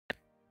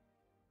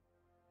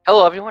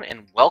Hello everyone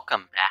and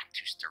welcome back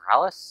to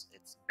Stellaris.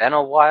 It's been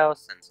a while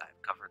since I've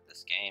covered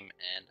this game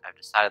and I've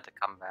decided to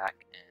come back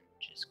and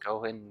just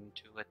go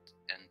into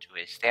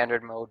a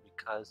standard mode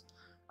because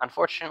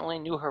unfortunately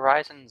New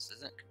Horizons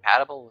isn't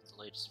compatible with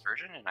the latest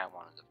version and I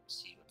wanted to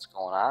see what's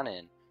going on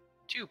in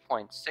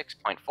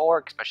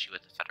 2.6.4, especially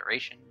with the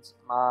Federation's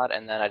mod,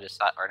 and then I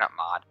decided, or not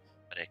mod,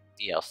 but a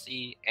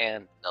DLC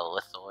and the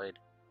Lithoid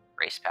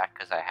race pack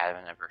because I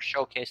haven't ever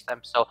showcased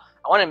them. So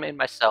I want to make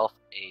myself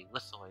a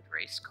Lithoid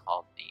race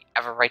called the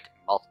Everite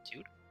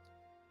Multitude.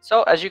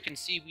 So as you can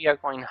see, we are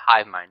going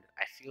hive mind.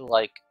 I feel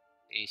like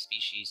a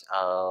species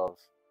of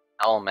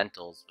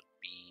elementals would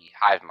be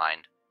hive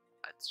mind.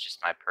 That's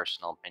just my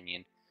personal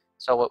opinion.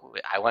 So what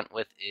I went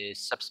with is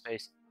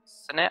subspace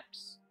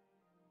synapse.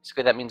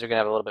 Basically, that means we're gonna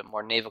have a little bit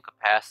more naval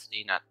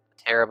capacity, not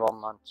a terrible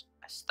amount.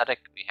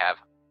 Aesthetic, we have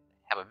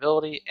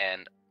habitability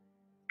and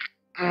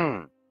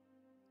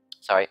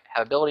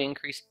habitability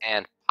increase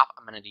and pop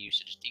amenity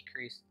usage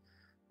decrease.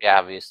 We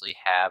obviously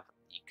have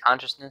the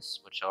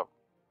consciousness, which will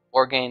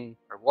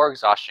war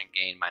exhaustion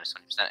gain minus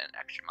 20% and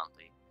extra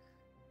monthly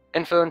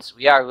influence.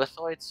 We are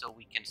lithoid, so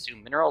we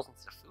consume minerals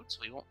instead of food, so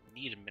we won't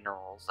need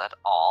minerals at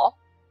all,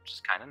 which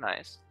is kind of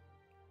nice.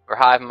 We're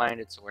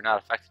hive-minded, so we're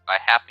not affected by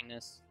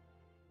happiness.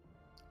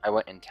 I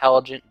went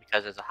intelligent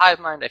because as a hive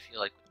mind, I feel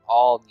like with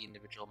all the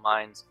individual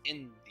minds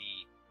in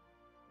the,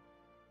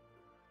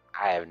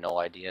 I have no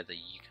idea, the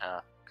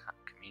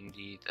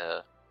community,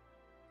 the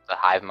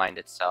hive mind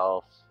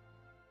itself,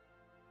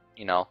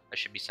 you know, there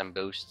should be some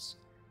boosts.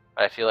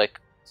 But I feel like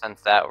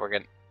since that we're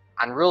gonna,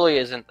 unruly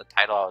isn't the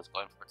title I was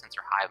going for, but since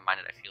we're hive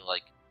minded, I feel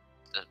like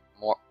the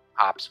more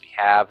ops we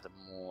have, the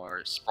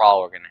more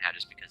sprawl we're gonna have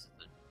just because of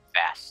the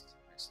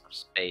vastness of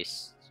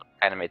space. So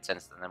it kind of made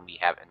sense. And then we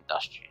have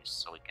industrious,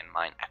 so we can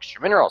mine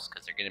extra minerals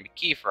because they're gonna be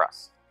key for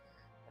us.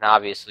 And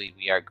obviously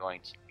we are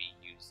going to be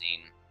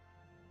using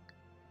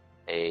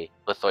a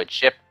lithoid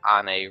ship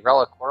on a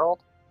relic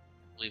world.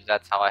 I believe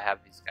that's how I have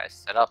these guys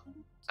set up.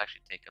 Let's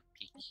actually take a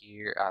peek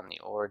here on the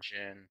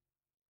origin.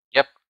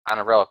 Yep, on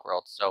a relic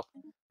world. So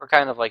we're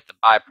kind of like the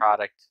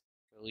byproduct.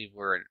 I believe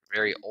we're a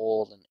very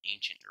old and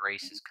ancient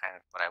race is kind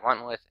of what I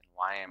went with, and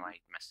why am I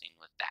messing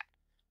with that?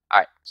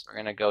 Alright, so we're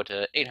going to go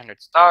to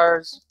 800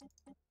 stars.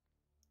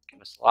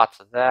 Give us lots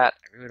of that.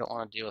 I really don't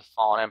want to deal with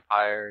fallen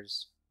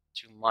empires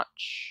too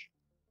much.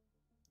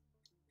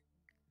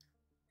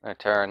 I'm going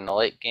to turn the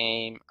late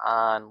game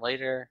on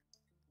later.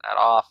 That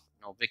off.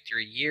 No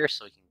victory year,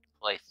 so we can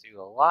play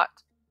through a lot.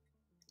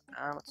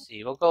 Let's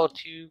see, we'll go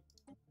to,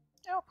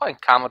 we'll play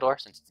Commodore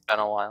since it's been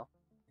a while.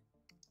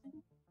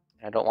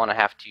 I don't want to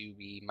have to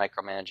be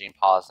micromanaging,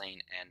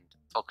 pausing, and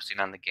focusing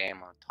on the game.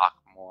 I want to talk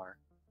more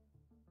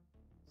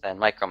than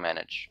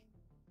micromanage.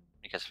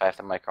 Because if I have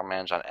to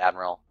micromanage on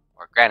Admiral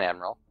or Grand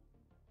Admiral,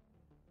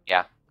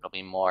 yeah, it'll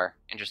be more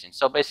interesting.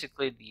 So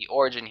basically, the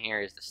origin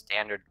here is the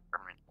standard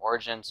permanent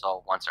origin.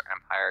 So once our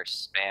empire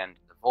spanned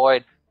the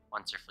void,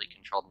 once our fleet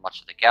controlled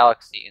much of the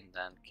galaxy, and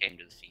then came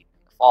to defeat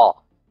in the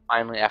fall.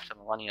 Finally, after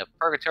millennia of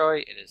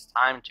purgatory, it is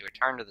time to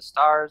return to the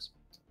stars.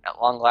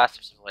 At long last,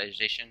 our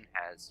civilization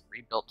has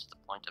rebuilt to the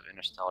point of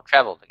interstellar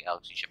travel. The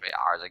galaxy should be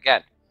ours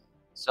again.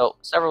 So,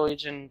 several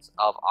regions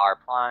of our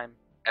prime,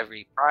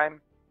 every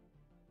prime,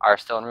 are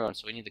still in ruins.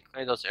 So we need to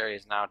clear those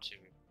areas now to,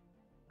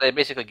 they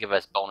basically give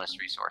us bonus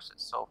resources.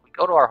 So if we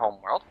go to our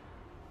home world,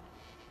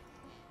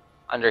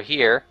 under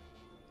here,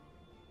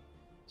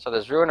 so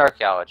there's ruined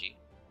archaeology,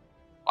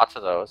 lots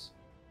of those,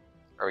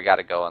 or we got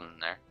to go in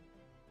there.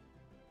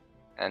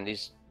 And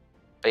these,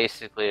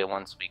 basically,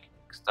 once we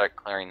start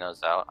clearing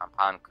those out,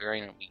 upon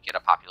clearing, we get a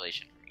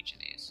population for each of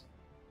these,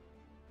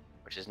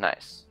 which is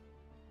nice.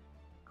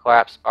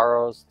 Collapse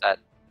burrows,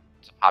 that's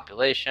a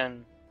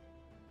population.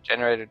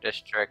 Generator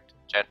district,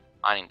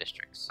 mining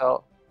district.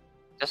 So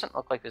it doesn't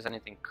look like there's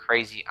anything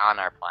crazy on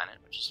our planet,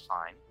 which is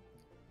fine.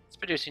 It's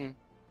producing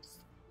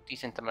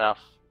decent enough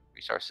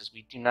resources.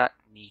 We do not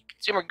need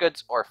consumer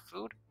goods or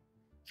food.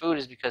 Food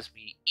is because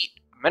we eat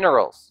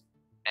minerals,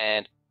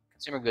 and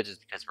consumer goods is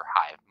because we're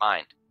hive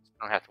mind. So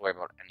we don't have to worry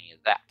about any of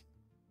that.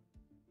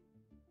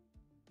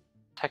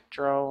 Tech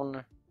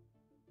drone.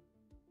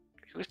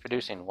 Who's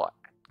producing what?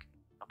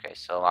 Okay,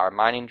 so our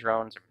mining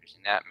drones are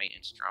producing that.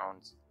 Maintenance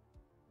drones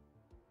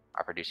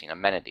are producing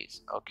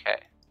amenities.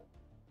 Okay.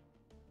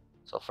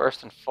 So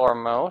first and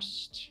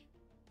foremost,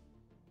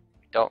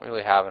 we don't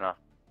really have enough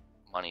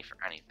money for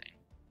anything.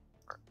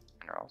 For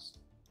minerals.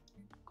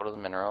 Go to the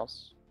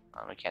minerals.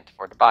 We can't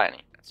afford to buy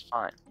any. That's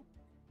fine.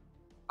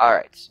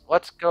 Alright, so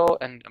let's go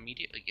and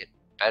immediately get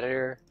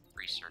better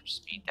research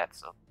speed.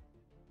 That's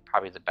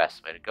probably the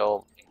best way to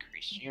go.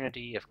 Increase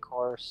unity, of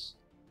course.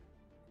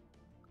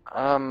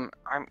 Are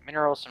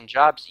minerals some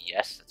jobs?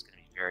 Yes, that's going to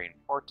be very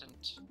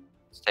important.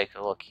 Let's take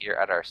a look here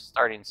at our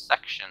starting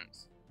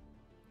sections.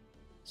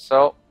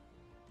 So,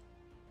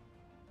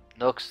 it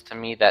looks to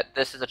me that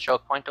this is a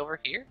choke point over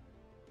here,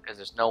 because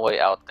there's no way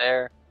out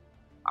there.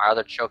 Our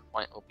other choke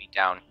point will be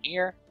down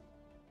here,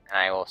 and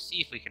I will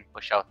see if we can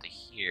push out to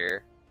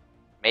here.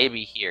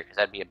 Maybe here, because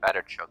that'd be a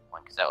better choke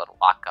point, because that would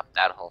lock up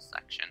that whole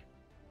section.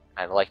 And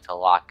I'd like to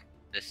lock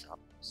this up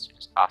as soon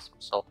as possible.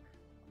 So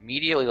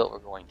immediately what we're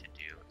going to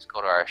do is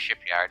go to our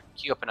shipyard,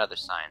 queue up another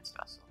science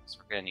vessel. So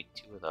we're going to need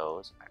 2 of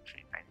those.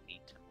 Actually, I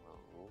need to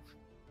move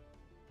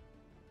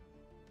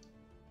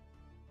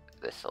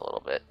this a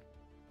little bit.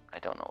 I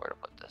don't know where to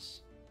put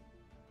this.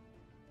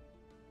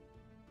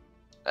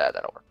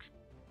 That'll work.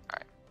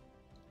 Alright.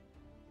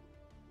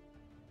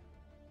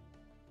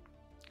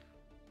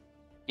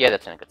 Yeah,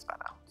 that's in a good spot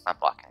now. It's not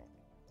blocking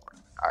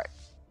anything. Alright.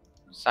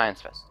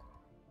 Science vessel.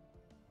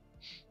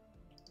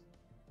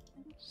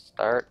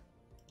 Start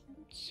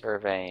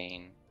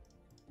surveying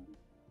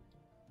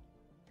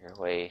your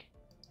way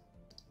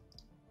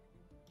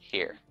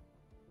here.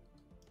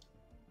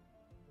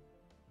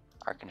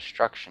 Our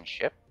construction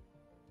ship.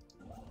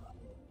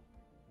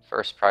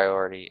 First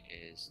priority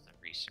is the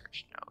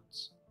research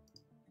nodes.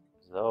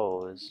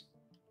 Those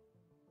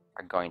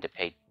are going to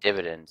pay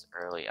dividends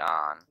early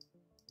on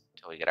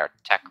until we get our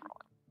tech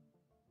rolling.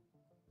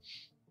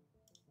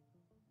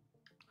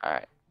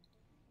 Alright.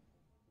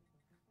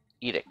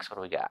 Edicts, what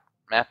do we got?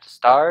 Map to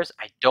stars.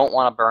 I don't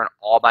want to burn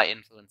all my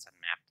influence on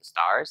map to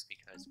stars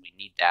because we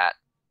need that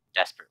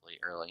desperately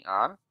early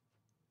on.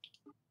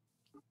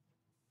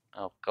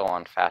 I'll go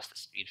on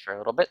fastest speed for a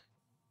little bit.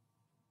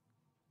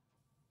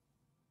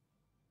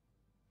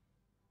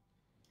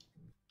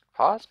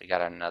 Pause. We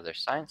got another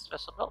science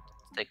vessel built.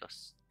 Let's take a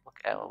look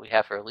at what we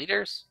have for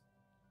leaders.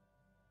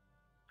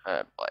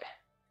 Oh boy.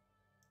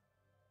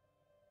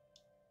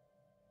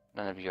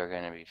 None of you are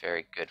going to be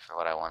very good for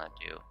what I want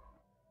to do.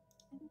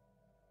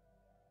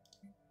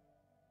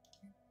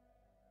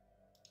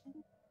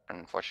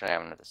 Unfortunately,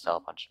 I'm going to have to sell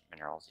a bunch of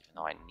minerals, even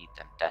though I need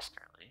them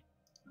desperately.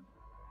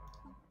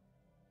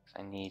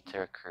 I need to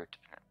recruit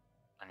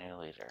a new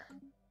leader. I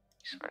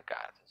swear to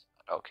God.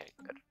 Okay,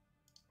 good.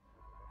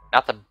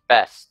 Not the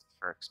best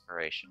for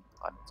exploration,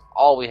 but it's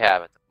all we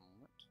have at the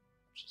moment,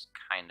 which is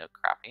kind of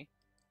crappy.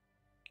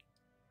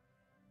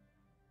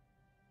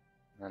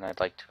 And then I'd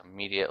like to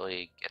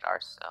immediately get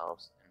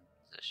ourselves in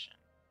position.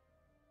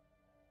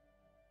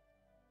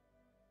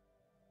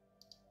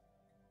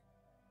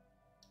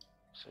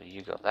 So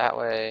you go that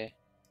way,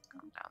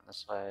 come down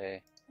this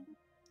way,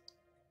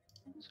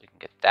 so we can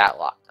get that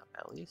locked up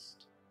at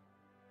least.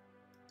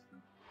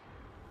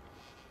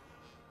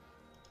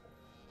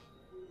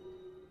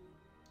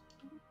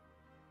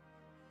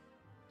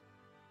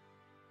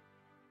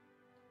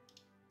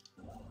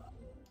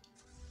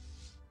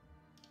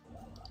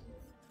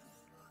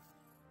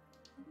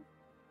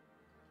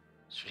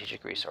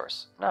 Strategic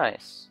resource.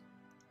 Nice.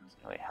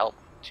 Doesn't really help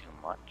too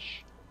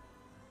much.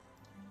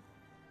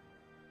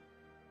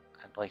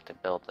 I'd like to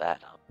build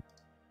that up.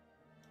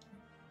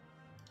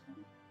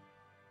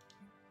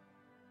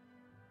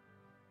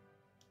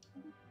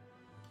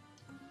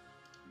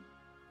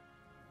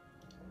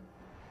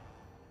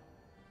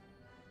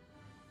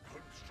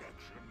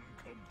 Construction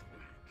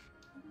complete.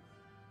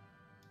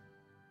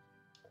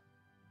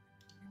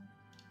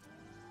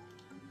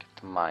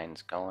 Get the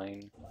mines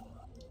going.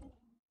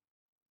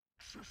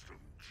 System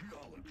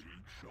geology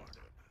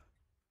charted.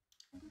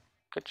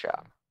 Good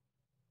job.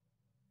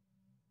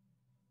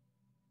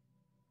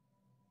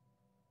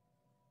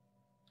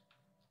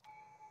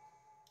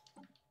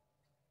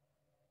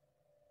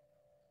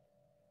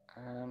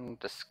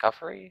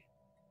 Discovery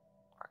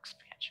or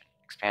expansion?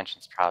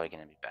 Expansion's probably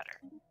going to be better.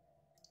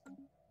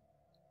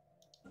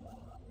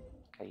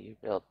 Okay, you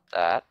build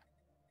that.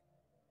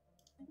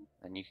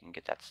 Then you can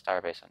get that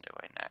starbase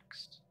underway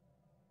next.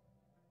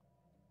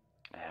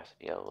 Gonna have to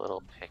be a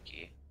little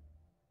picky.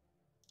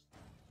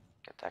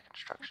 Get that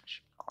construction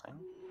ship going.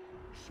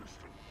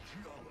 System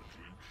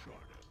geology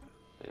charted.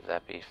 Leave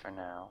that be for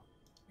now.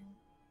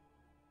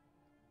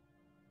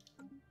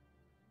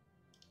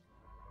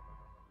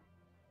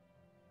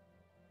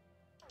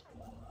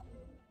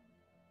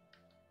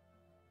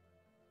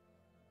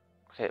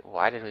 Okay,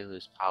 why did we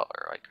lose power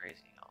like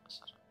crazy all of a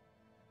sudden?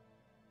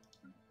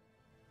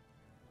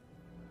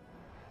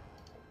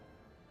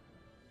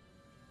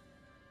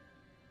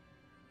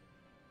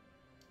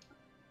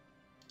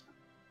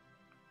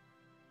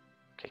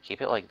 Okay,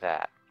 keep it like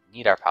that. We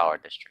need our power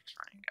districts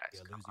running,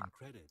 guys. Come on.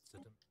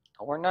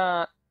 No, we're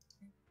not.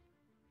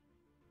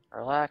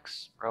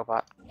 Relax,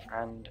 robot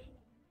friend.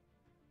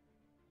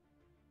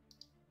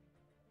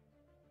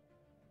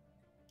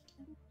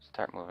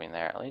 Start moving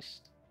there at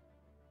least.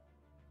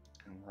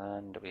 And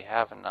then, do we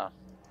have enough?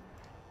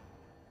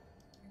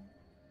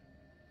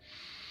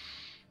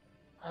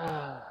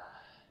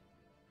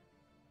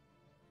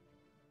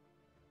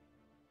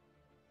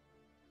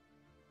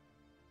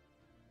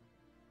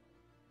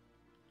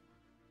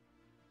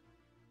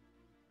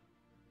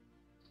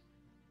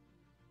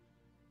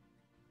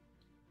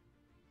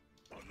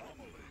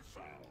 Anomaly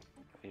found.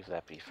 Leave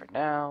that be for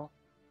now.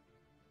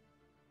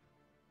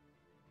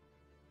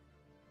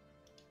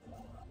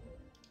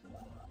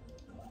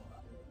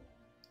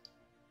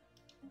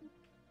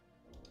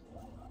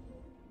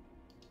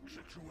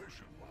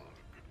 Situation log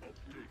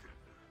updated.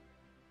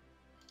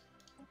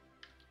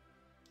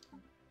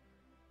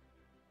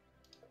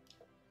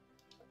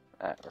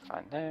 We're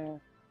fine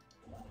there.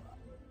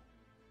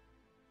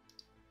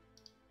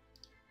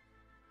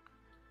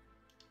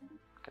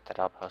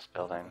 that outpost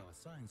building. One of our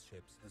science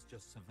ships has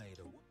just surveyed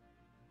a...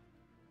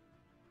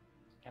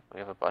 Yep, we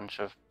have a bunch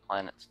of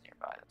planets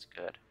nearby. That's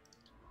good.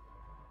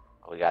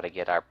 But we got to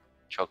get our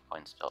choke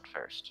points built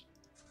first.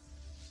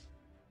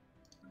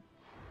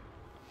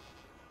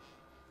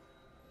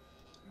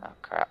 Oh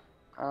crap.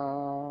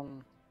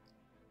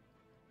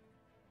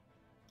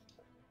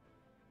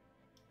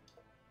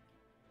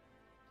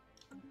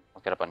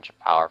 We'll get a bunch of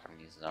power from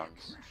these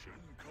zones.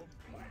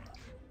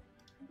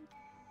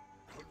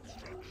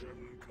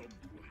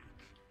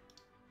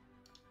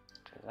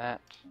 Do that.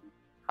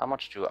 How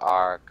much do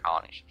our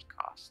colony ships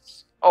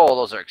cost? Oh,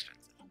 those are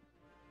expensive.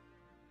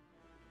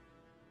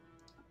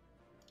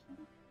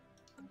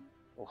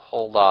 We'll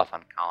hold off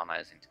on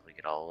colonizing until we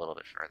get a little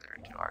bit further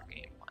into our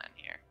game plan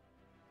here.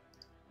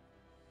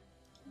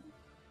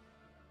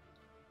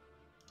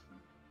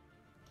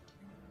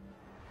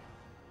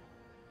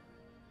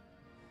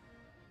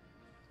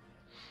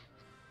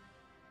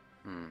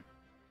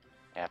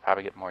 Yeah,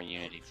 probably get more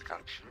Unity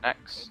production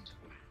next.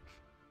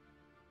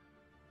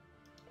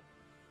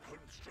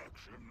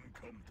 Construction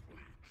complete.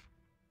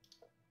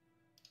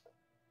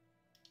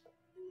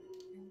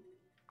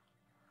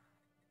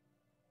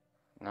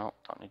 No,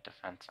 don't need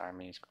defense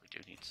armies, but we do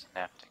need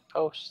synaptic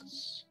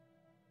posts.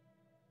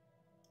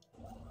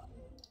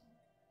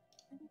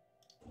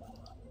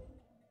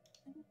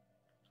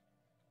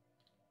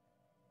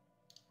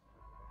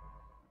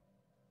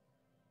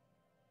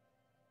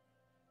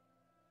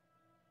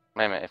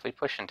 Wait a minute, if we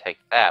push and take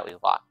that, we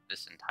lock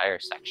this entire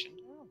section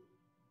down.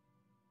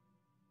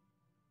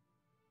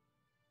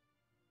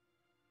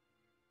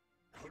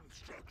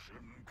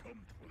 Construction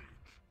complete.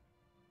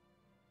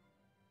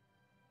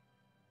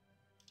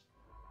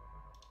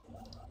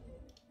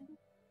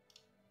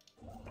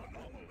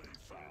 Anomaly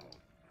found.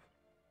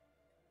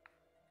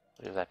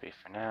 Leave that be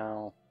for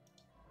now.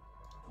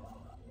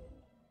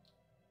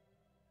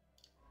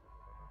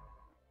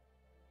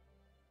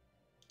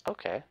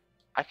 Okay,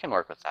 I can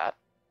work with that.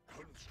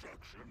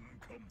 Construction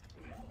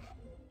complete.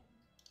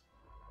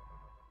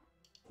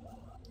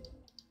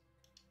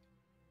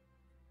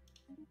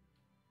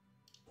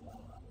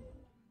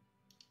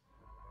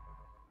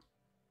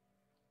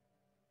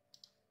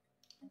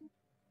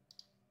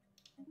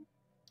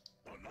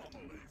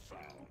 Anomaly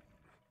found.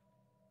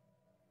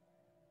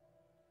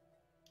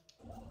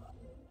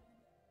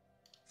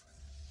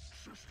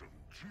 System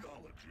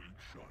geology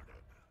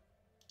charted.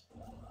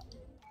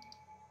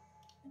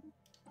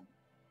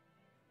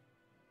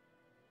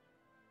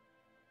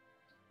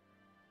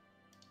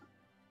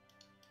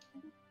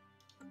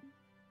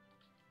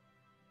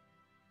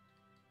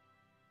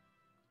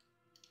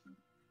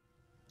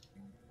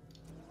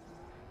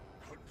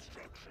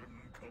 Construction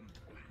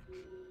complete.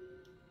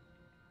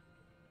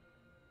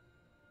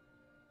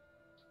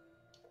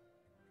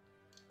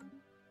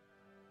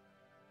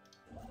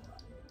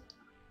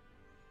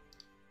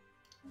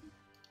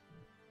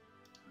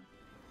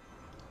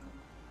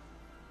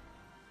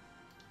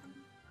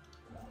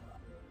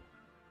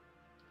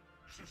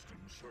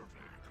 System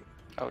survey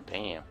complete. Oh,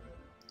 damn.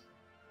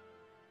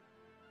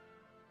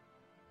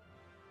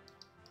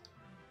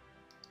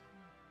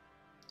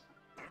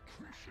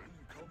 Accretion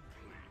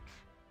complete.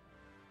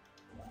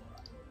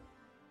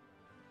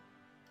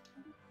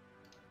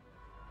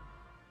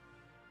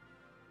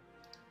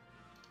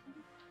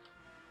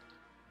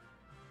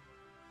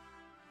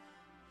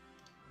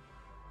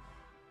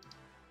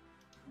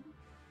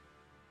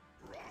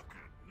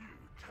 Rocket new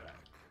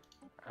tech.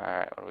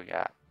 Alright, what do we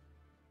got?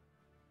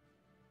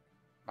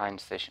 Mine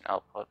station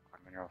output for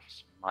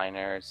minerals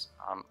miners.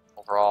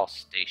 Overall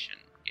station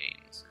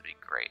gains would be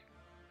great.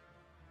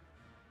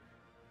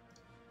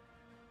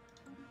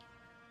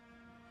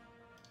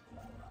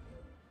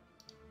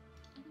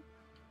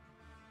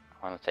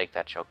 I want to take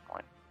that choke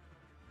point.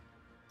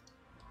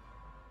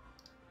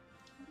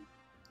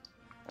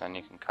 Then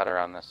you can cut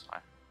around this way.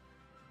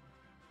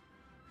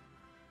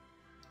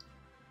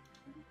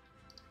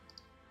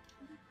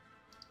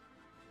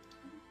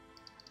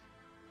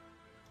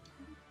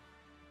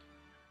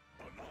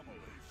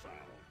 Anomaly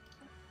found.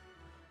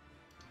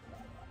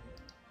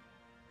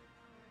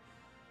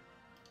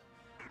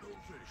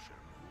 Innovation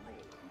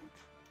rollout.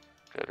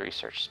 Good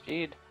research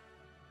speed.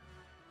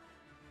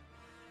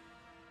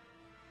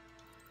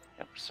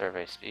 Yep,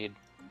 survey speed.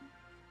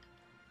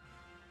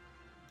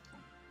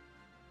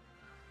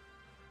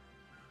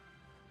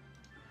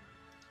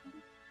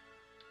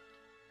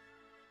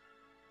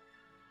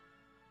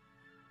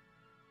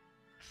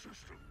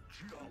 System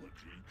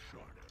geology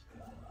charted.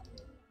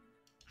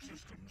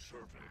 System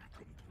survey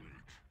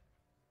complete.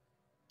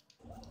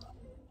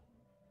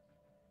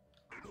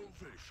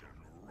 Innovation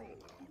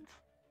rollout.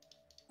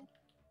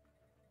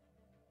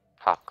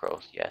 Pop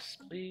growth, yes,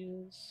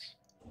 please.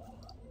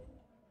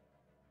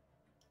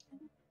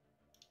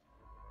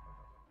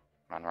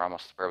 Come on, we're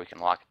almost to where we can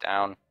lock it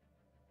down.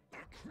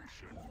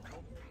 Accretion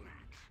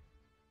complete.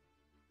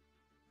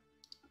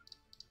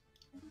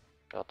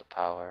 Build the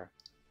power.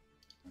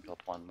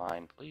 Build one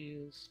mine,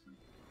 please.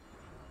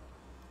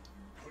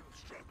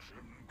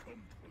 Construction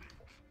complete.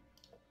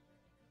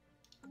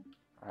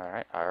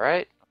 Alright,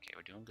 alright. Okay,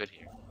 we're doing doing good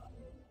here.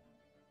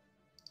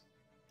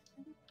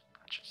 I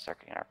should start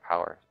getting our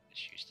power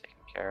issues taken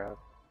care of.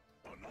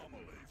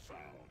 Anomaly found.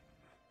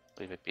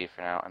 Leave it be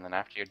for now, and then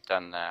after you're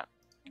done that,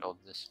 go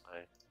this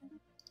way.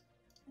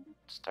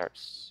 Start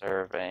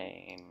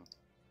surveying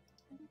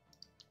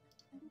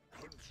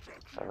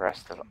the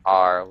rest of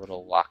our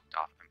little locked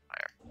off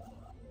empire.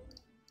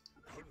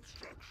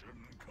 Construction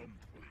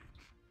complete.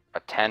 A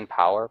 10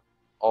 power?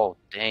 Oh,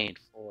 dang,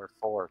 4,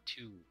 4,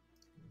 2.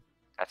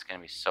 That's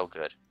gonna be so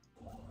good.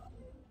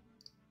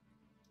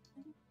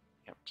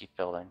 Yep, keep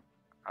building.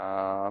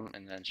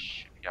 And then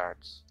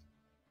shipyards.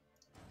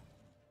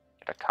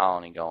 Get a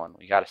colony going.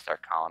 We gotta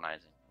start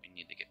colonizing. We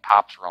need to get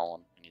pops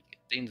rolling. We need to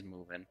get things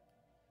moving.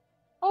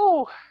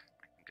 Oh,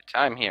 good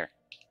time here.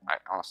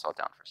 Alright, I want to slow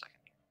down for a second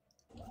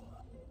here.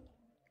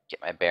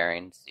 Get my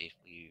bearings, see if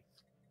we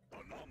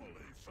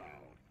Anomaly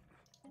found.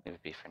 leave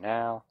it be for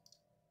now.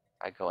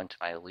 I go into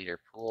my leader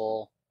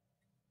pool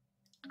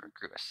to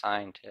recruit a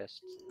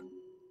scientist.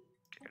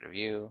 Get rid of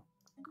you.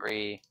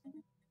 Agree.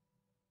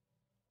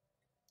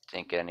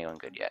 Didn't get anyone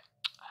good yet.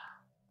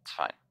 It's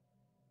fine.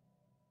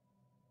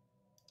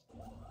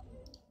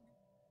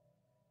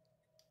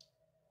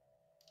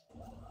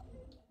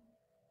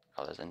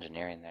 Oh, there's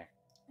engineering there.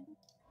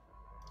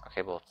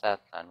 Okay, well, with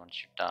that, then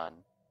once you're done,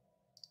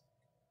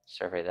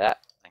 survey that,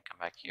 then come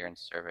back here and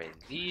survey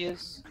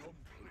these.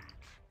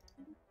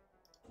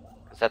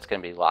 Because that's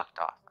going to be locked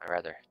off. I'd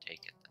rather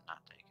take it than not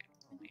take it.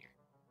 Over here.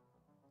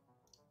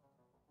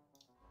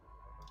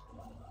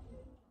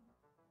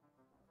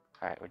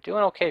 Alright, we're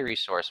doing okay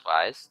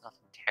resource-wise.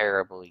 Nothing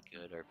terribly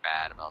good or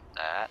bad about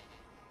that.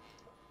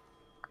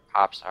 Our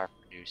pops are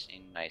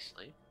producing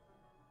nicely.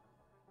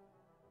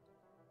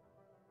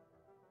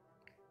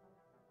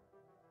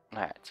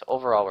 Alright, so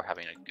overall we're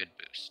having a good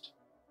boost.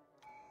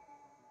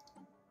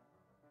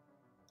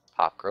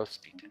 Pop growth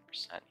speed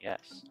 10%,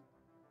 yes.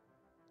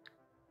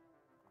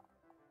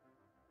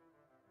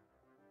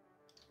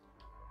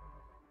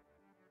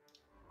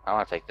 I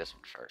want to take this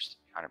one first, to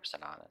be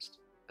 100% honest.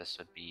 This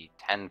would be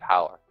 10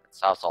 power. It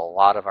solves a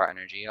lot of our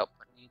energy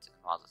output needs and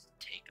allows us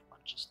to take a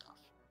bunch of stuff.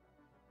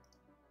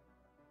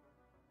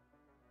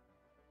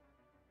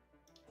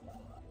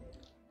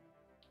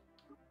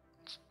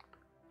 Let's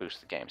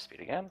boost the game speed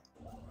again.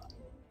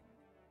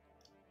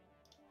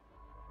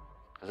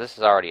 Because this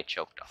is already a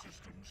choked off.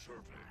 System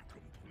survey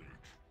complete.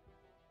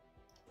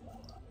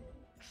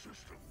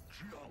 System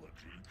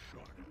geology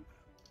charted.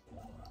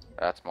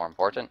 That's more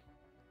important.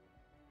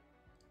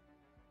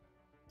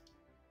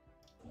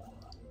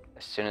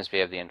 As soon as we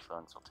have the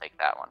influence, we'll take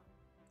that one.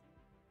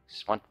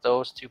 Just once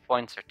those 2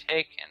 points are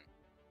taken,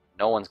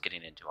 no one's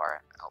getting into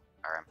our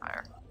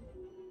empire.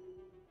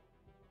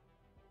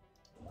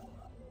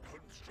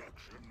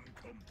 Construction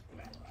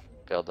complete.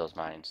 Build those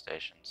mining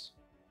stations.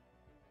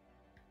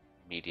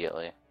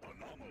 Immediately.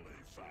 Anomaly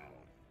found.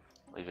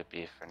 Leave it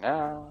be for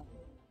now.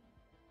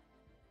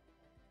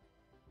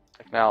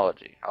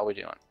 Technology, how are we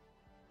doing?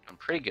 Doing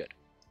pretty good.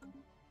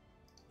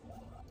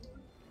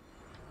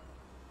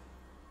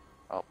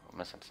 Oh, we're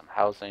missing some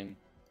housing.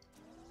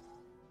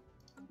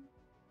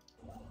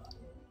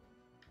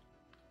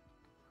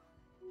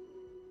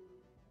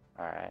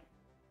 Alright.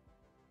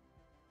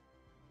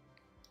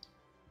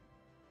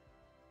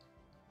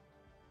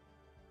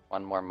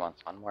 One more month,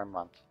 one more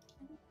month.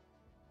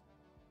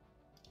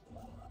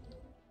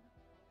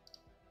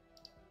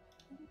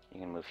 You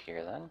can move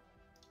here then.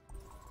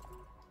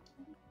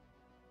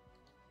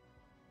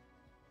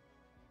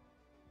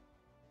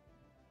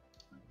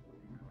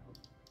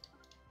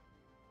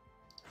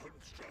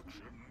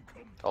 Construction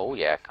complete. Oh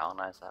yeah,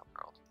 colonize that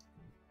world.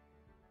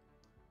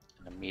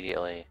 And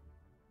immediately,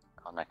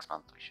 well, next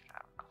month we should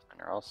have enough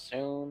minerals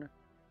soon.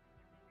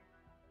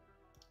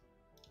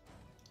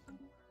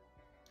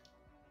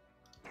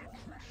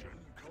 Accretion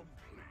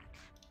complete.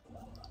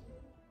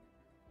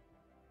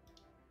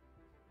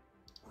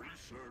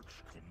 Research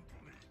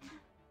complete.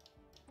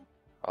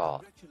 Oh,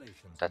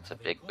 Congratulations that's on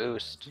a big having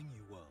boost. colonized a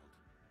new world.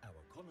 Our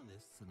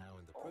colonists are now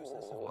in the process of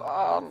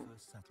Oh, building their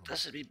first settlement.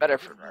 this would be better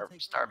for It will our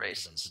take star time for them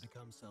bases. to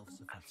become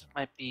self-sufficient.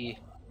 Might be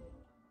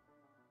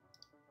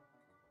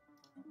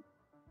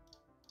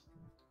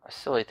a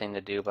silly thing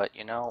to do, but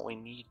you know, we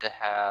need to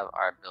have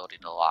our ability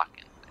to lock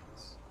in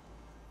things.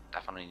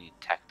 Definitely need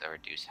tech to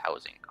reduce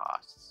housing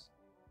costs.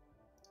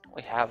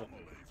 We have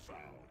Anomaly found.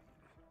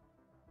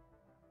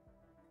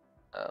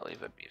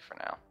 leave it be for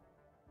now.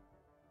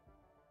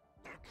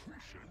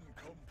 Accretion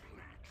complete.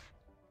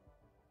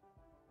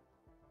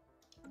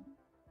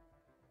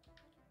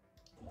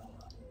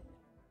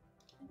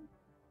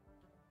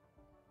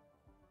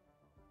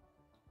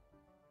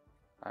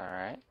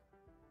 Alright.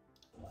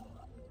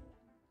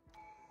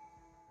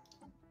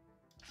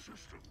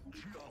 System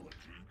geology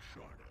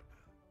charted.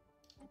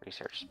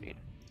 Research speed.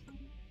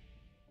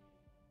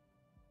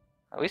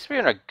 At least we're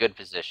in a good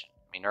position.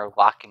 I mean, we're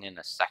locking in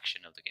a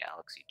section of the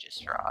galaxy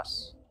just for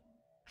us.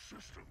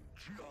 System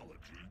geology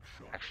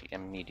charted. Actually,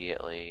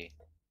 immediately...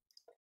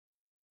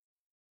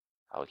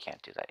 Oh, we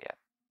can't do that yet.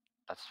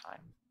 That's fine.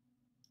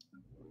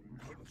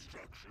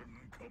 Construction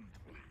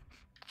complete.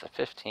 That's a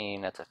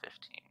 15, that's a 15.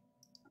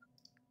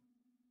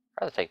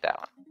 I'd rather take that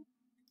one.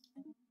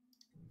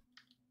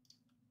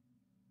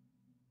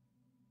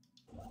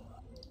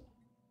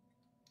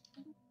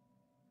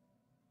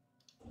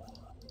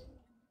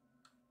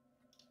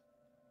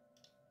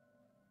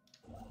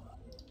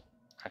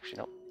 Actually,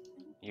 no.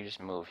 You just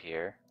move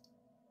here.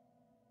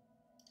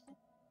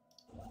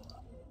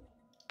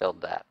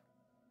 Build that.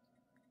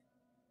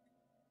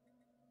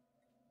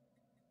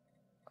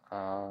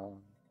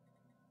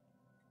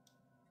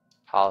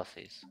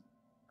 Policies.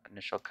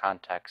 Initial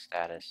contact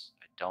status.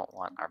 I don't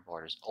want our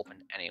borders open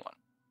to anyone.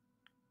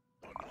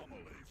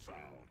 Anomaly found.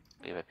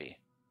 Leave it be.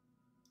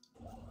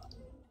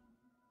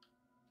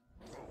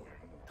 Growing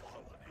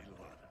colony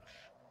lattice.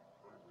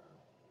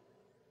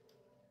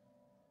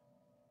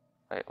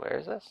 Wait, where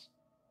is this?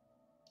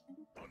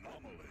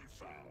 Anomaly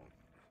found.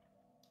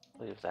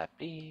 Leave that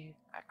be.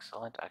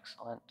 Excellent,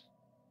 excellent.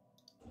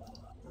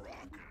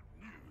 Rocket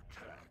new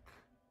tech.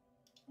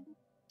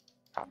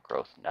 Top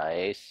growth,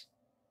 nice.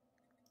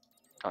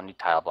 Don't need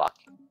tile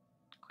blocking.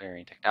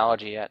 Clearing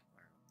technology yet.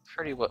 We're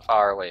pretty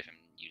far away from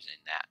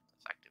using that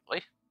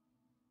effectively.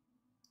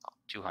 Oh,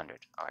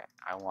 200. Alright,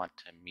 I want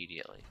to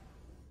immediately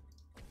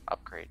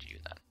upgrade you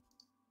then.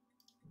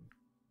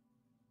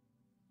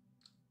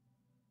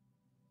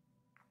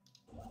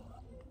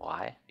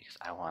 Why? Because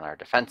I want our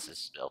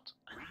defenses built.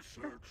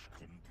 Research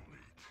complete.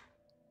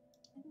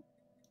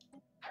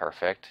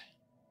 Perfect.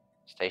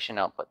 Station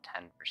output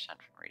 10%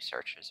 from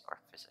researchers or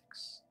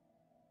physics.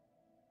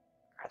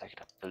 Are they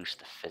gonna boost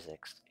the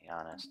physics, to be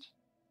honest?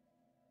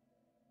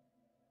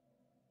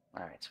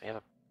 Alright, so we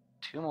have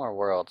 2 more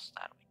worlds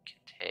that we can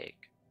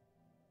take.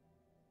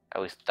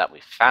 At least that we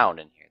found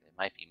in here. There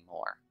might be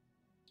more.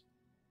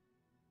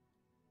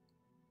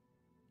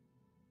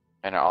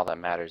 And all that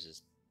matters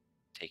is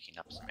taking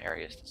up some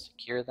areas to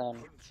secure them.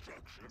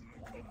 Construction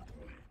complete.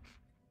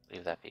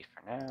 Leave that be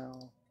for now.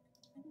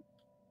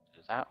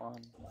 Do that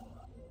one.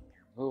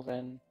 You're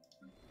moving.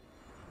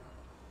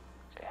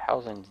 Okay,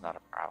 housing's not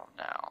a problem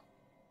now.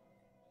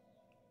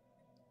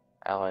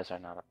 Allies are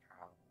not a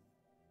problem.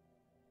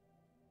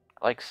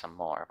 I like some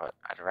more, but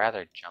I'd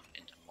rather jump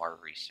into more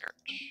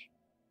research.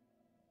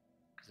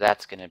 Because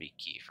that's going to be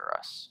key for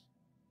us.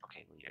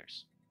 Okay,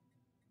 leaders.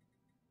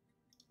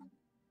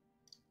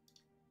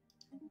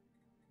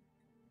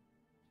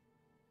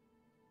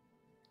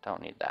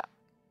 Don't need that.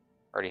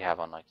 Already have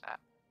one like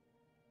that.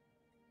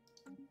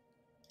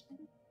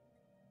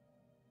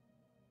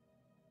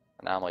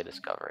 Anomaly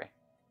discovery.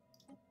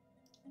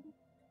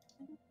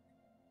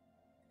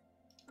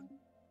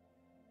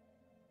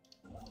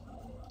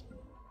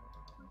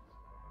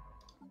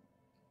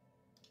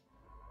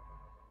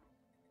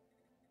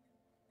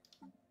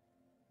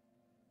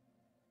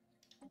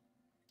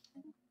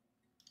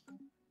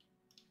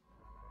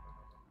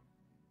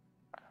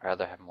 I'd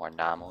rather have more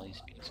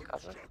anomalies be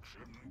discovered.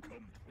 Construction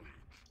complete.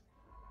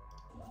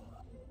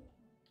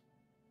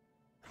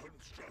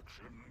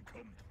 Construction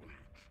complete.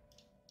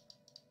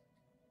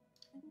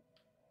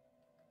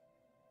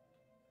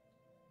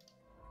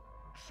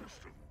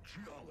 System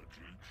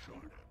geology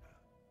charted.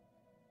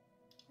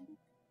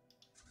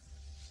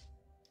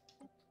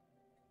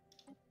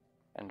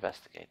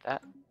 Investigate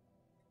that.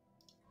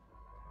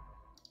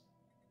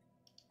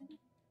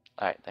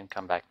 Alright, then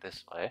come back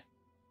this way.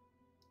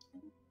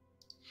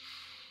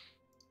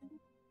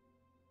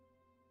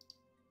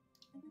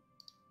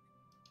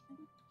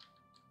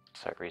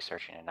 Start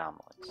researching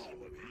anomalies.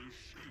 Colony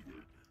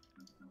seeded.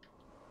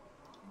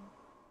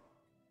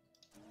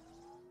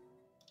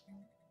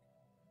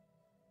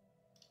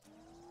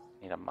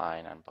 Need a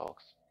mine on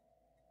both.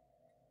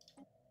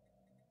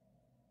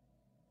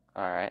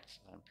 Alright, so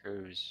that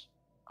improves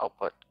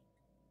output.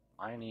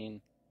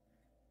 Mining.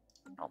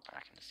 Nope, we're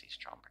not going to see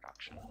strong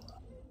production.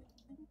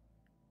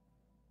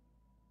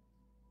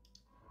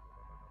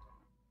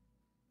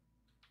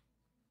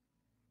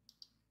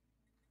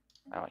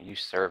 I want you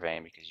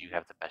surveying because you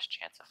have the best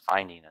chance of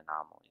finding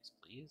anomalies,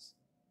 please.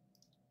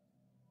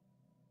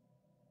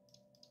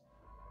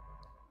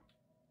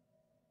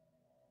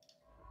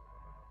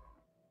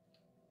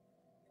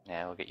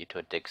 Yeah, we'll get you to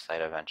a dig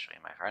site eventually,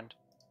 my friend.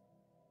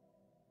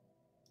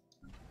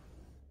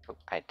 Oh,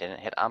 I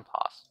didn't hit on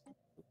pause.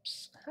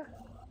 Oops.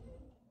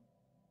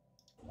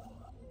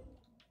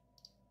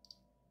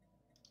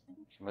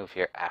 You can move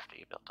here after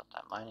you built up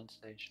that mining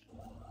station.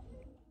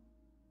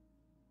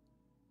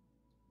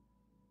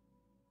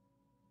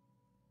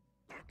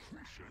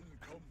 Accretion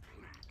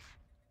complete.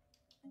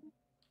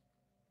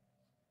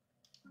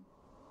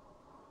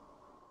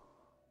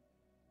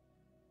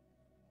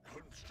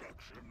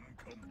 Construction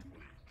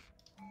complete.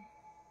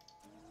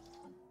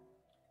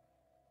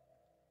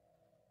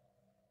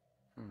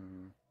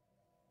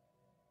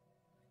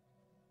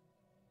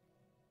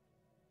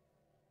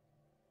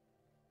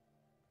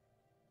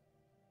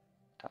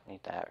 Don't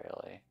need that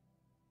really.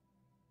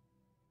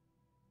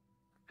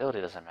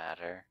 Ability doesn't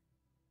matter.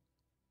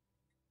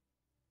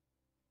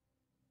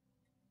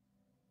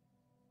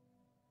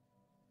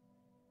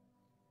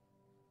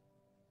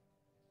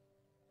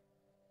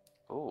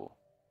 Ooh.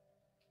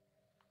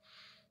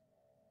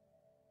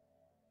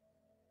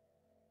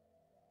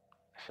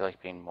 feel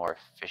like being more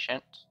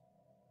efficient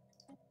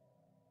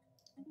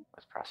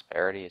with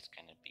prosperity is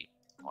going to be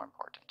more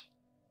important.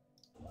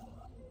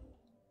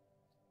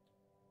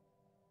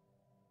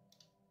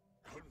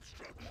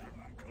 Construction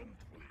complete.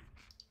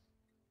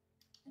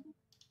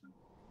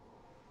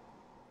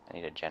 I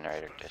need a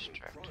generator Special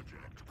district.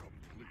 project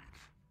complete.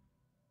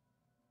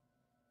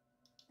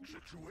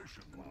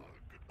 Situation log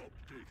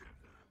updated.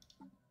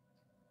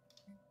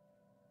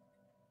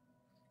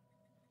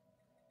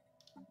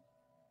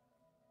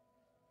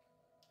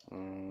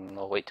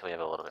 We'll wait till we have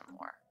a little bit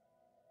more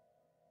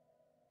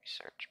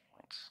research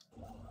points.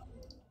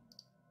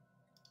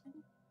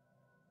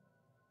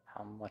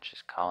 How much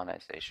is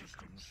colonization?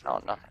 Oh,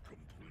 nothing.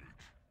 Complete.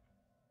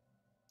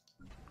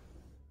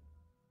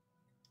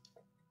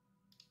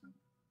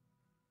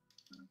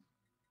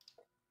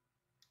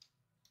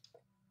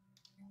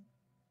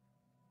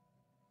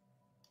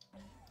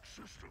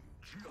 System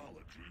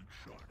geology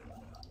charted.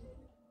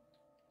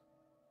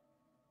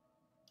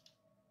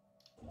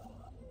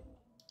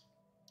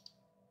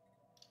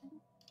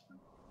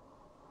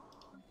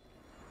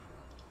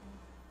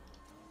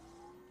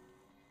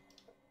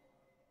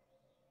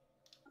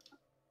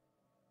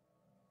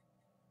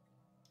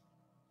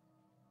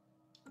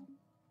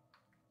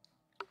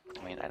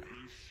 I mean,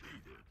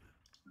 Shaded.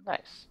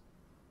 nice.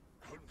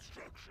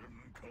 Construction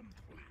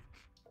complete.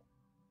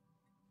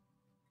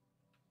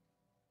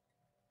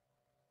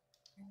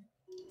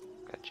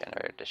 Got a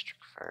generator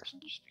district first,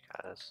 just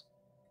because.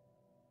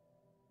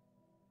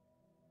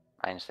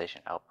 Mine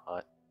station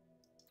output.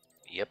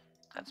 Yep,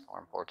 that's more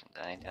important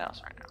than anything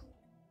else right now.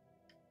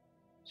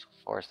 So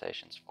 4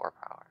 stations, 4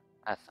 power.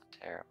 That's not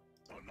terrible.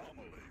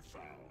 Anomaly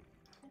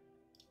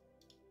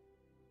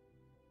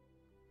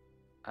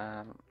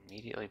found.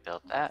 Immediately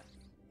build that.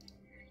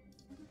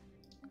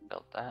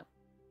 Build that.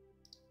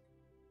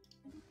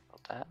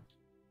 Build that.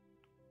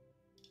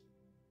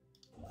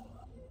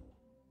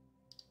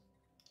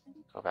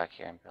 Go back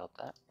here and build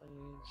that,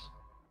 please.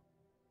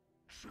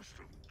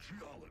 System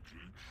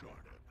geology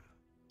charted.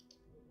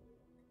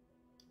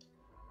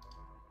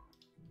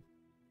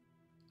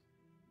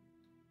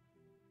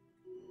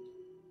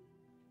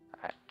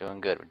 Alright,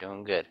 doing good, we're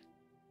doing good.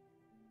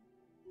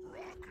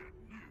 Rocket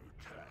new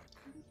tech.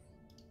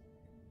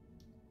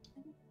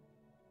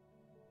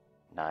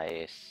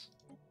 Nice.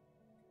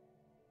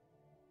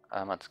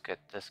 Let's get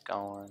this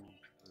going.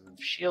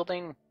 Improve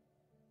shielding.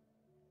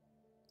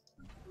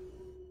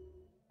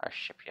 Our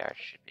shipyard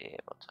should be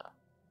able to.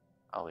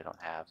 Oh, we don't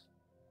have.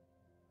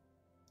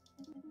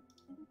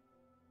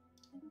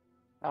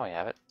 Now we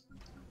have it.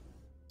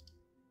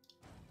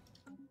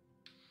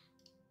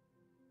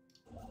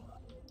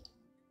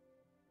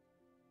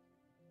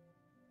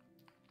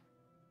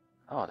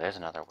 Oh, there's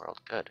another world.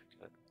 Good,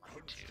 good.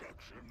 1, 2.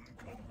 Construction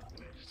complete.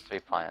 There's 3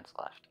 planets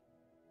left.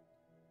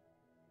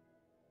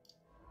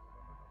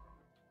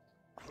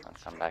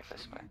 Let's come back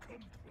this way.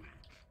 Complete.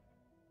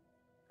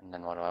 And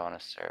then what do I want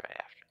to survey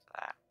after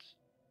that?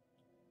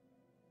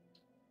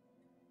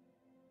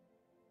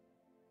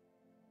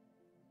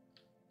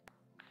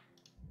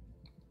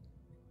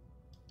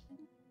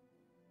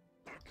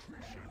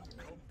 Accretion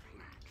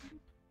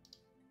complete.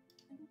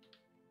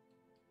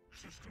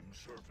 System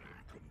survey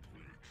complete.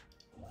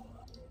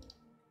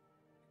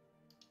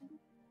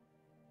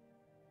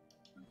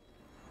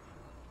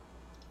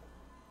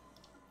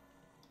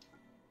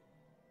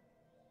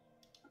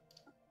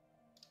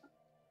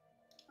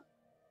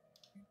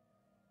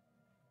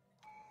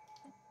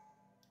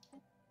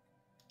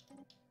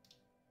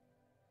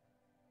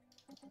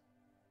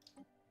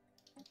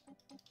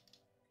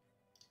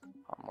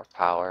 More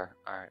power.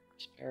 Alright,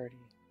 prosperity.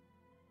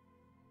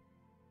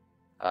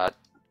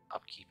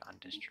 Upkeep on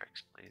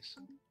districts, please.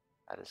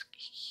 That is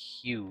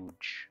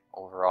huge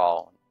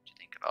overall when you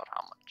think about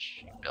how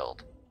much you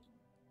build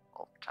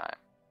over time.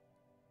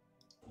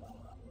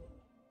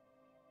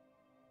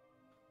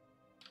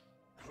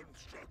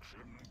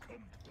 Construction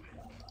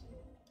complete.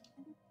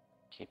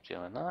 Keep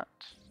doing that.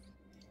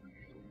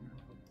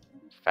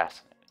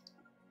 Fascinating.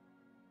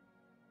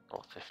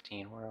 Level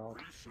 15 world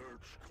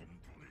Research complete.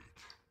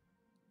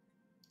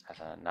 has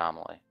an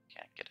anomaly.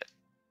 Can't get it.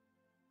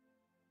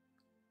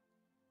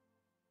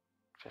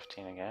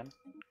 15 again.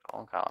 Go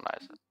and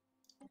colonize it.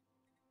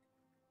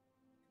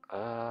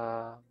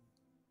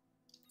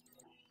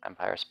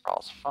 Empire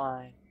Sprawl's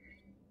fine.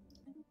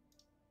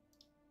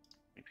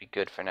 We'd be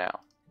good for now.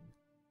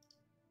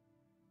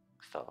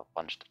 Still have a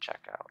bunch to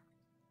check out.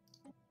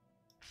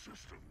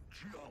 System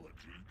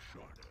geology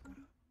charted.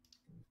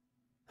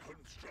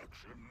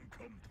 Construction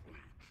complete.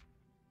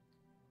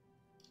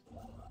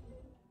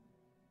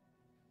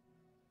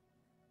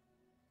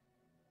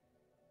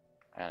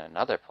 And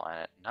another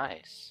planet.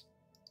 Nice.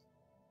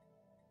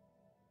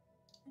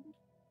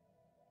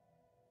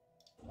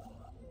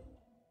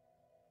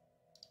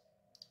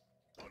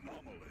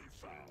 Anomaly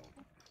found.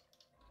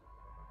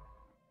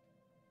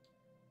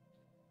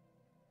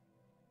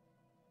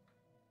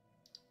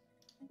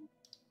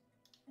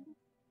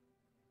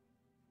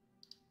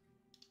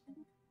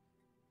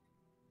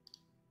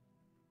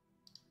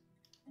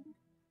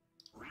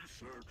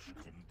 Research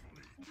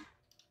complete.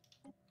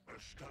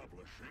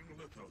 Establishing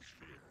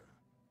lithosphere.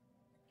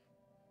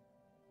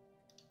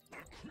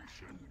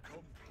 Accretion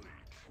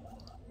complete.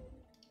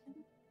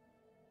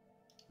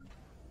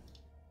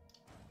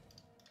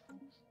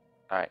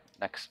 Alright,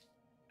 next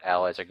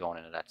allies are going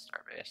into that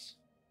starbase.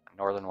 The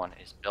northern one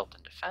is built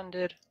and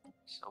defended,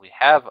 so we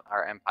have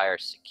our empire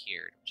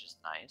secured, which is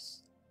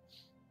nice.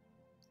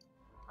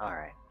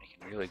 Alright,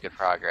 making really good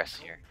progress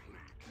here.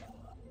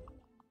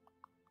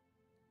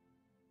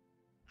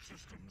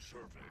 System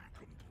survey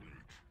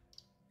complete.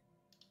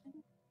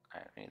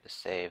 Alright, we need to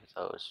save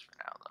those for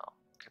now, though.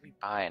 Could we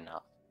buy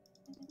enough?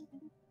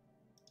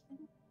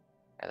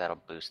 Yeah,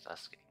 that'll boost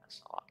us, getting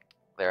us a lot.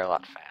 They're a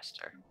lot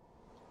faster.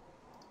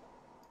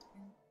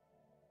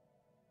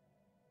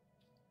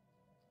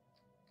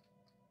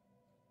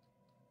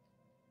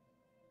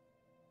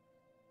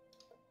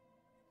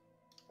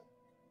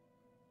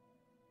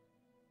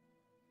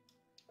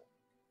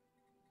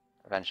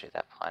 Eventually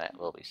that planet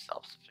will be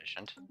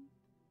self-sufficient.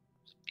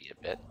 Just be a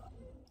bit.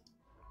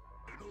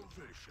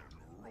 Innovation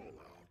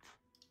rollout.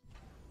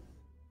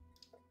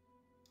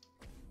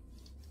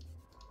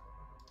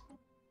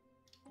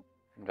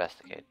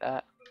 Investigate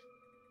that.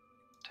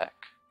 Tech.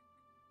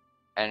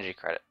 Energy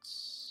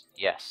credits.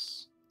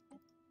 Yes.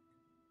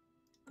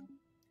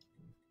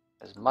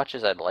 As much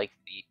as I'd like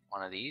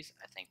one of these,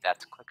 I think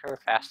that's quicker,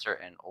 faster,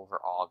 and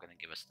overall going to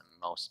give us the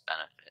most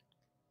benefit.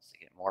 To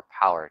get more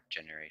power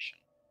generation.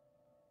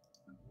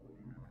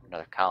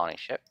 Another colony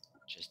ship,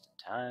 just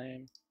in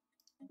time.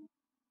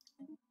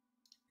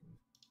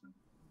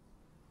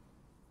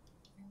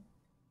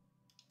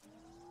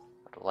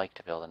 Would like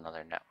to build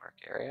another network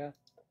area.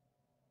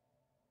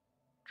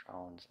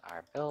 Drones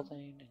are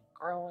building and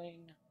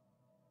growing.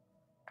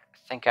 I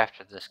think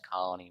after this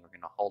colony, we're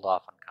going to hold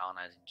off on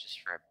colonizing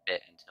just for a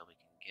bit until we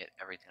can get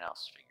everything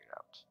else figured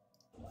out.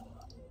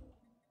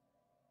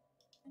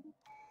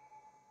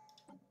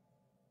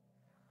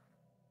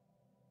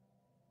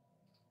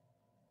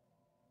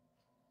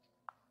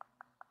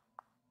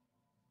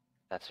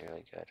 That's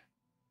really good.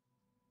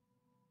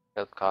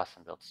 Build cost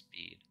and build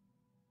speed.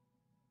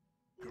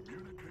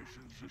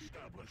 Communications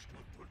established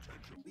with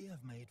potential. We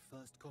have made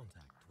first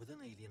contact with an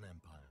alien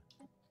empire.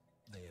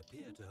 They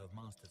appear to have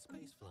mastered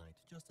spaceflight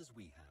just as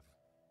we have.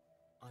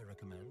 I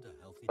recommend a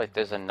healthy. Wait,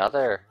 there's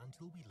another.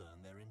 Until we learn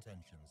their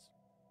intentions.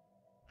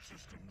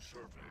 System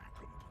survey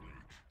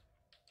complete.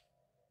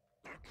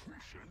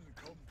 Accretion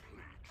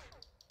complete.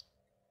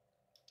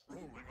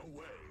 Rolling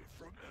away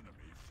from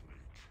enemy fleet.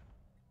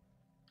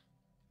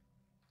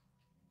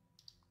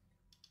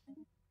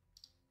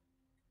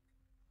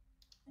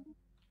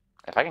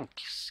 If I can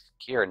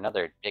secure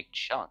another big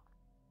chunk,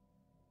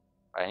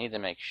 but I need to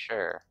make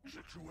sure.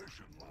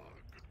 Situation log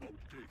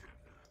updated.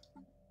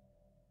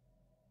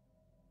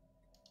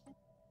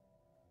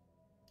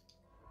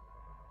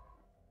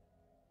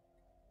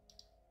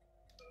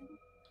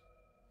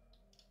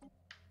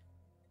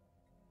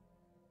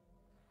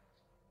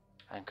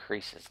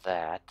 Increases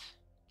that.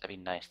 That'd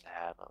be nice to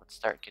have, but let's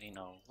start getting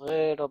a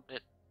little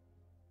bit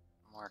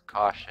more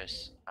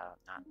cautious about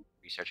not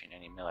researching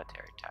any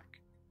military tech.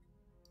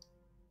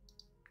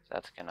 Because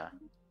that's gonna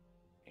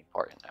be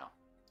important now.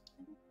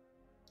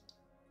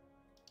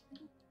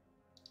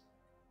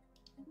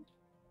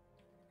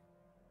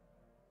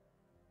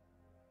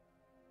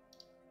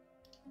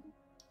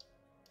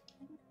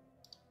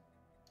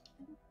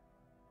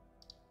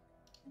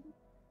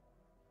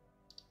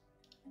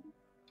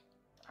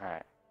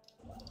 Alright.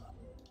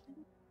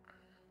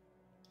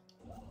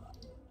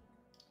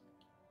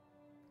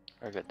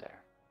 We're good there.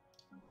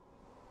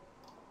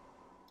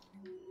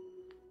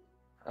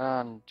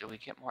 Do we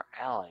get more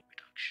ally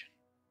production?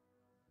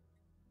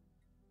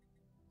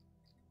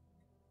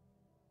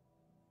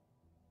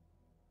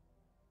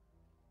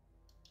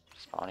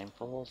 Spawning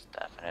pools,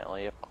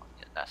 definitely a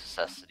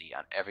necessity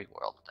on every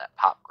world with that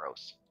pop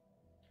growth.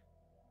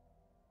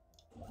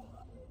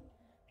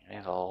 We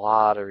have a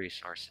lot of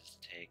resources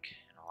to take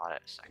and a lot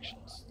of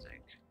sections to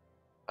take.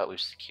 But we've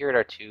secured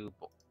our two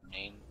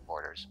main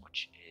borders,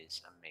 which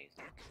is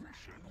amazing.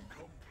 Accretion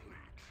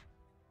complete.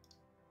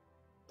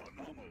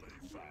 Anomaly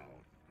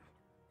found.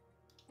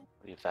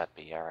 Leave that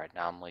be our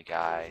anomaly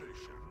guy.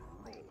 Innovation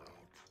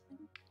rollout.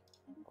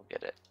 We'll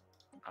get it.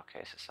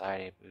 Okay,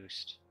 society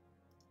boost.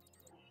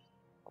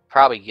 We'll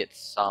probably get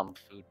some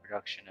food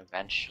production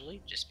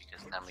eventually, just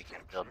because then we can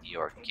build the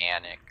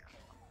organic,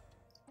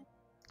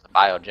 the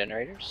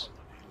biogenerators.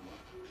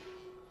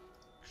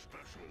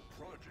 Special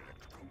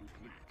project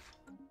complete.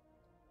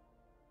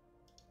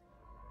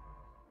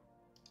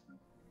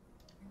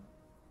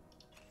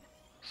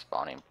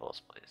 Spawning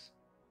pools, please.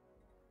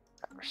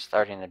 We're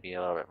starting to be a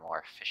little bit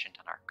more efficient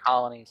on our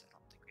colonies. I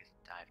don't think we have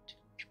to dive too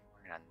much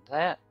more on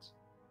that.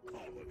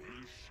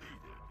 Colony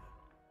seeded.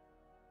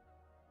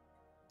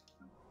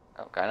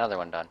 Oh, got another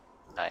one done.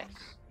 Nice.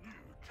 New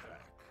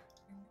tech.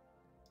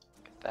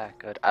 Get that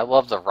good. I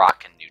love the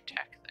rockin' new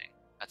tech thing.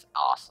 That's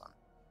awesome.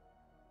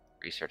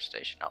 Research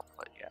station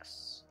output,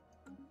 yes.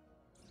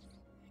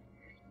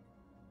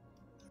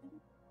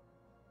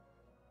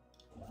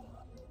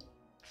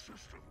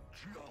 System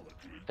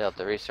geology. Build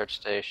the research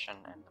station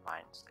and the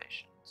mining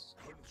stations.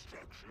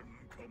 Construction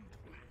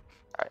complete.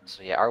 Alright,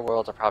 so yeah, our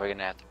worlds are probably going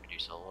to have to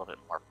produce a little bit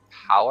more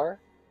power.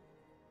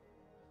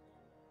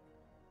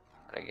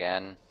 But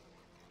again,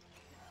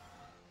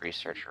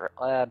 research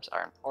labs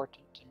are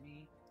important to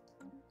me.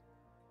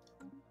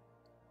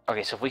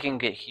 Okay, so if we can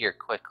get here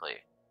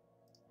quickly.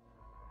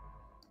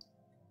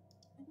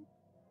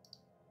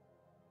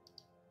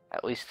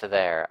 At least to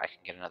there, I can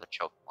get another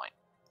choke point.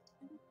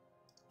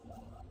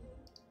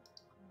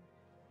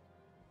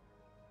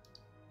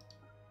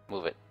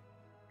 Move it.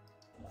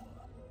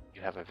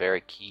 You have a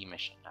very key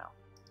mission now.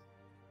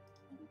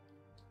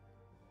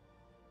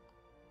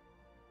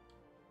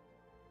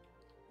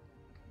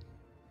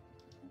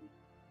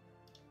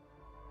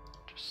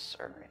 Just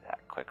survey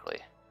that quickly.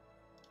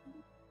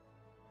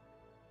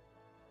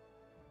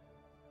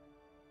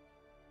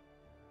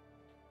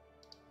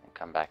 And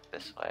come back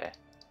this way.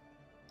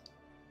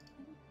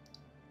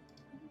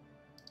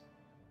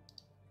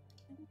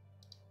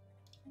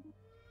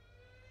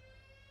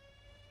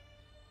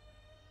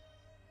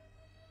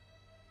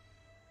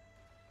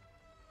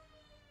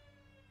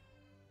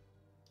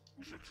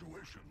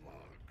 Situation log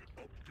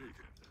updated.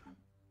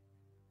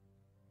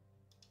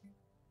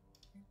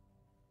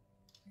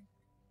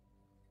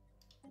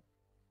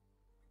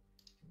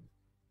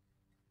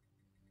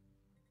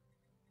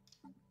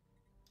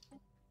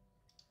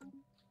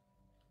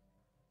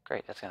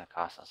 Great, that's going to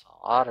cost us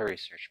a lot of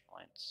research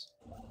points.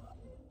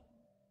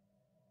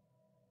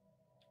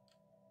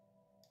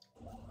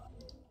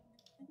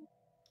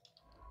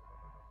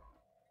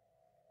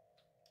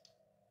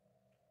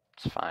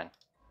 It's fine.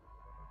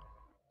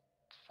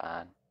 It's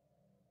fine.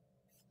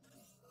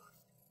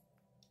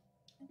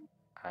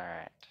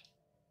 Alright.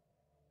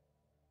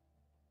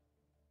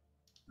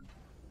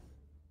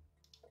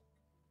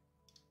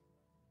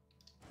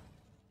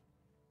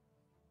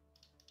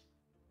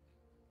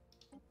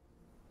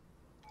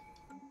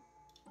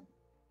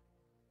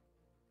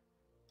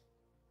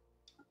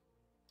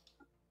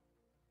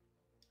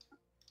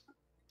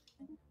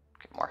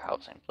 Get more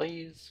housing,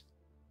 please.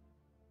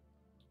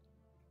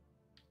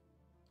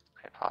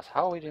 Okay, pause.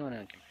 How are we doing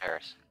in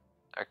comparison?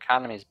 Our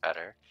economy's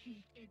better.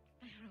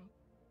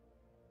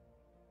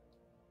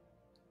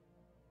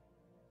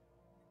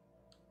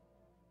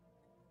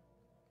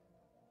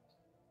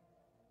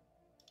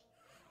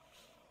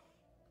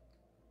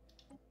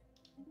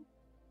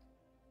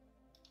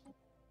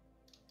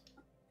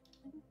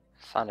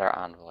 Send our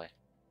envoy.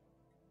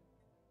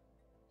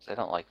 They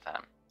don't like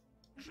them.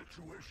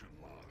 Situation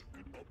log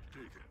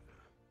updated.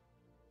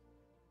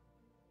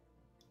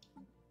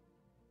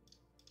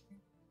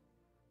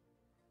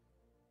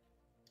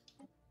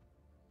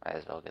 Might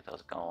as well get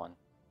those going.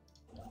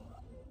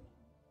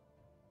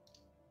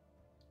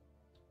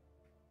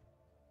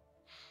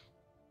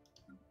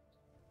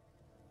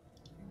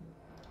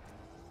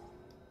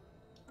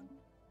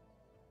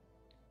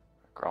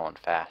 We're growing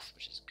fast,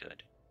 which is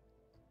good.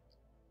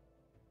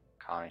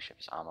 Colony ship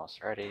is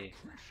almost ready.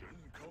 Mission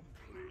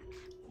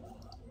complete.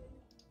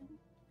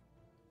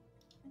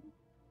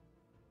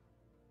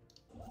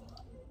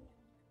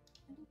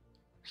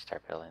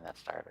 Start building that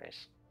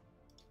starbase.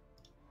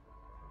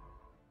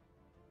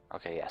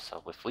 Okay, yeah,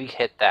 so if we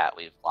hit that,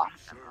 we've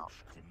locked them out.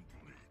 Research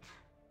complete.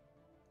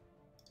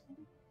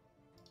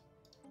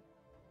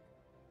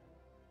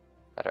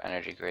 Better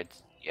energy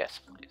grids? Yes,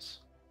 please.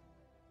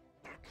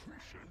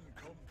 Accretion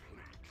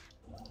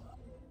complete.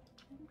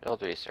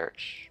 Build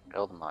research.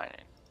 Build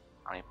mining.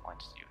 How many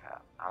points do you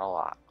have? Not a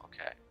lot.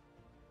 Okay.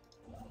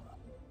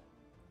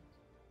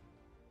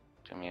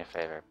 Do me a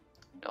favor.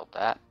 Build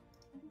that.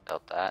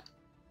 Build that.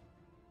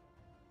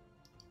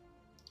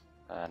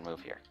 And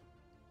move here.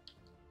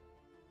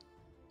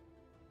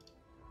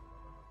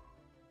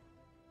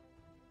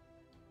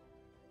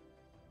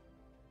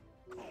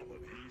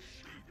 Colony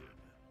seeded.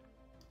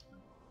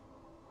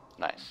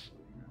 Nice.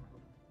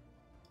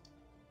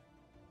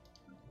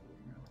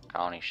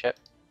 Colony ship.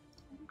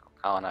 Go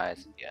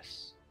colonize.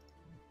 Yes.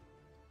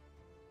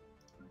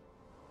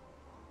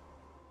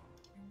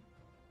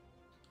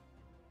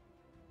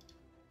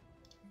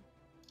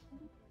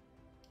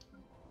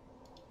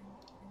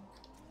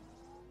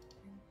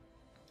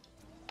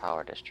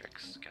 Power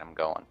districts. Get them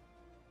going.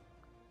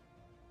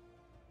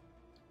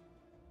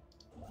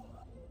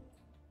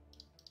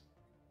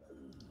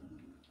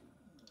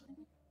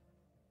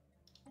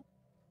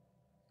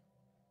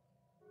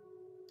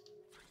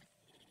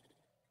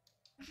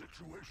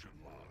 Situation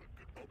log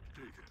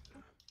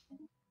updated.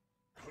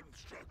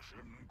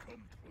 Construction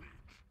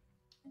complete.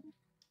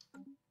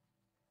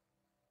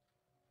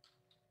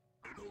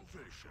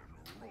 Innovation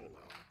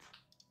rollout.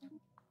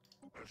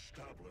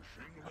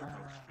 Establishing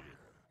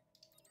lithosphere.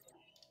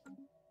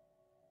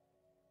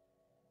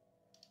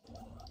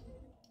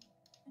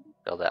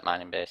 Build that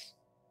mining base.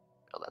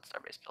 Build that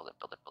starbase. Build it,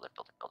 build it, build it,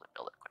 build it, build it,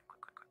 build it. Quick,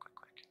 quick, quick, quick, quick,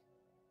 quick.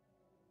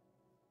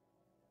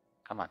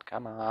 Come on,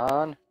 come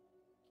on.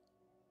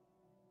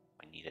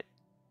 We need it.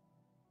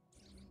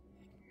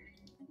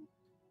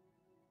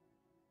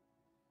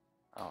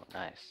 Oh,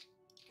 nice.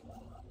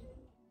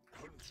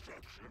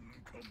 Construction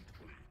Construction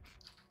complete.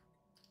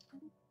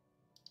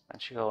 Why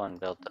don't you go and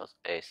build those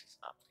bases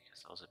up,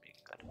 because those would be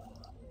good.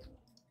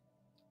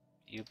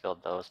 You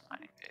build those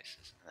mining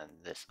bases, and then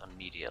this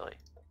immediately.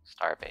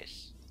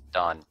 Starbase.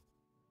 Done.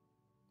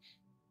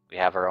 We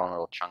have our own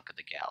little chunk of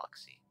the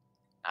galaxy.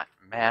 Not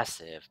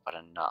massive, but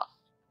enough.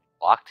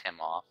 Blocked him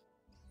off.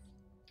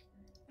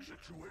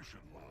 Situation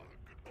log.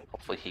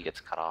 Hopefully he gets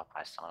cut off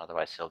by someone,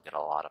 otherwise he'll get a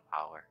lot of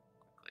power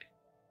quickly.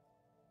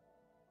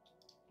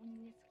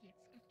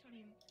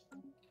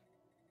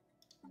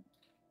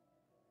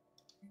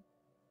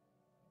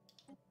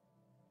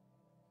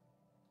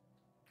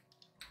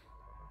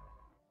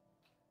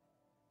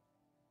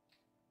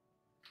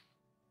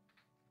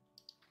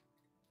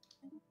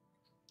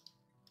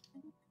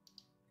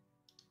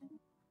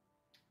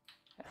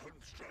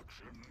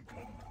 Construction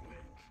complete.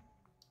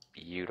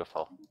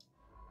 Beautiful.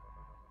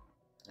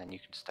 And then you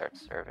can start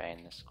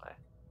surveying this way.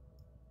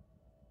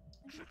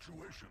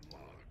 Situation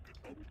log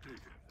updated.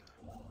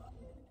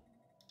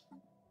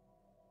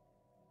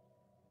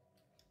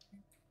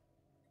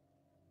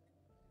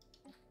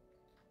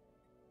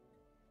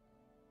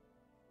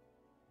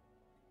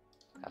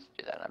 Have to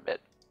do that in a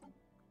bit.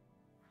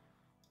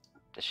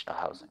 Additional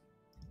housing.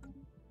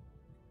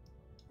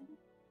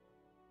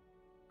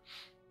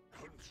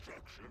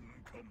 Construction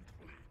complete.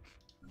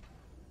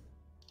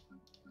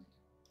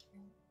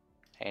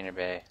 Hainer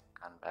Bay,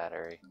 gun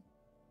battery.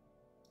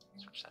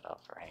 Switch that out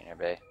for Hainer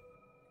Bay.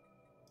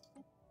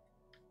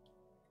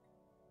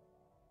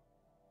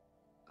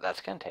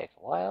 That's gonna take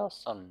a while,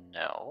 so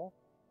no.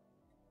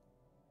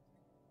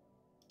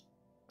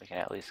 We can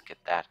at least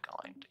get that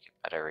going to get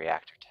better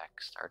reactor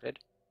tech started.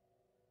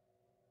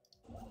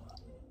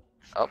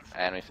 Oh,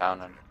 and we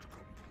found an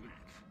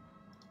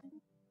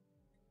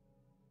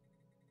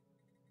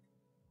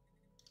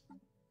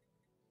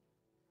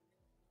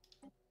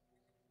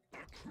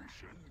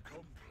Accretion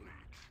complete.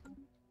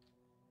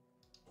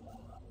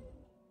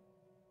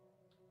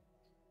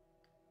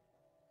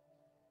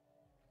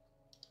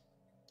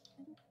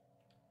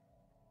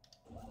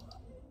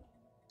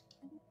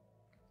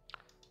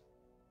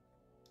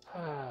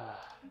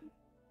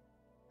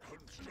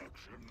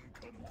 Construction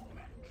complete.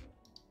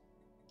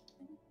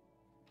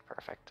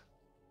 Perfect.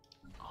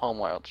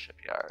 Homeworld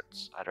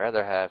shipyards. I'd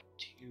rather have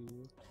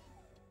 2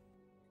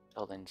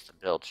 buildings to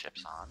build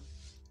ships on.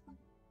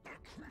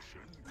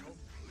 Accretion complete.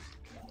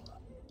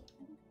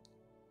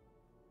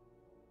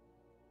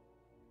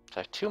 So I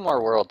have 2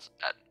 more worlds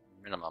at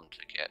minimum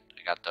to get.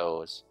 I got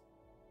those.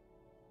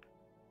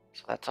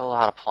 So that's a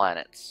lot of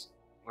planets.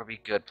 We'll be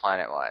good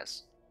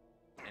planet-wise.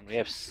 And we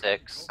have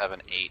 6,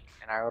 7, 8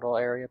 in our little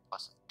area,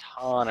 plus a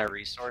ton of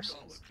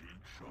resources.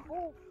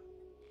 Alien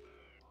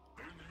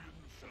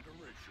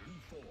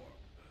Federation formed.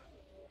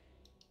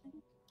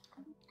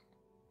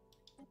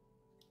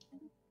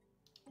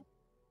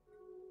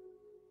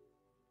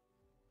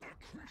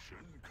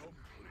 Accretion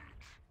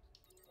complete.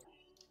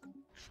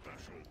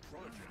 Special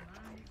project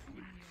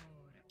complete.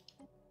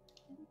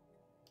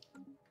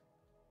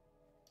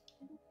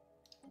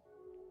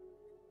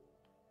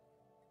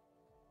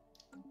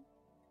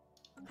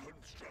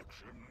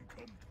 Construction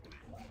complete.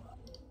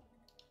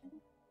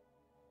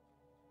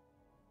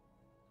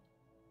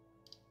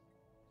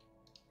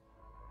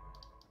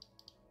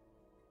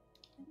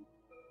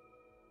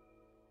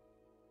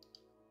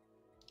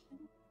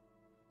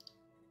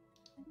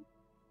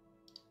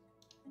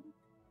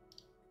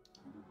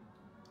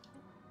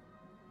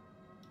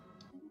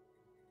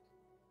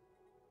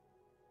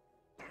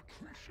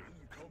 Accretion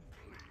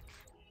complete.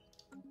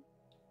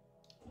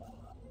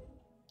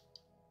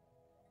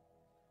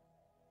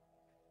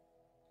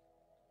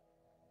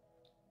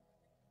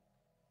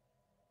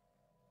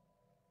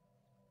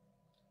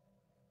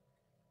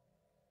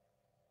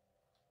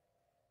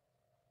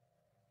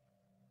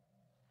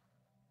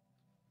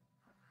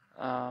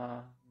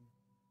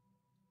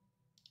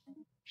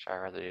 Should I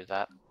rather do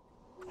that?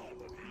 Colony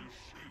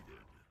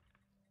seeded.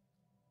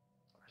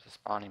 Where's the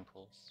spawning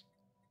pools?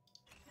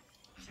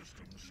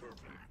 System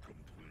survey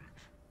complete.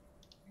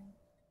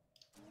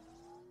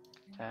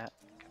 Get that,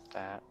 get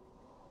that.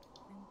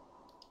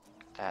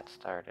 Get that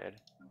started.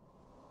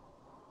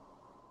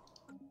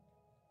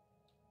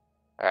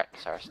 Alright,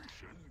 sorry.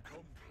 Accretion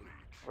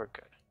complete. We're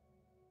good.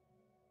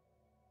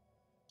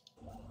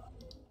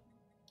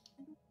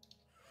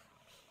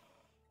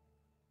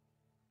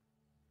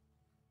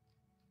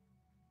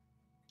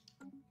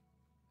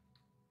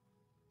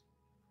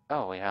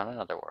 Oh, we found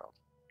another world.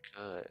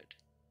 Good.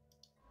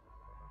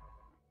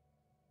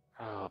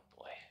 Oh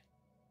boy.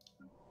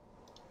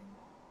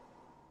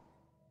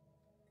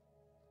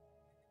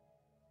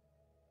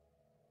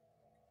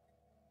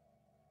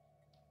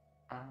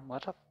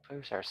 What up?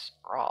 Who's our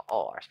sprawl?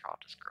 Oh, our sprawl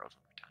just grows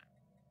over time.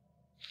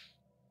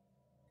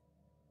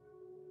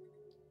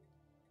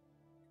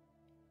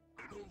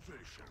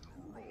 Innovation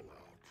rollout.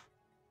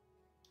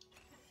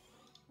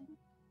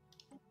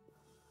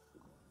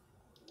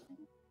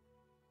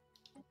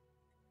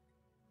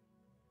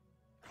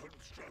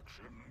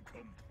 Construction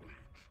complete.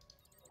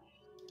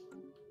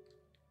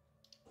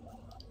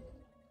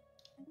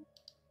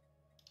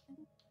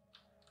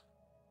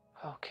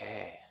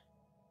 Okay.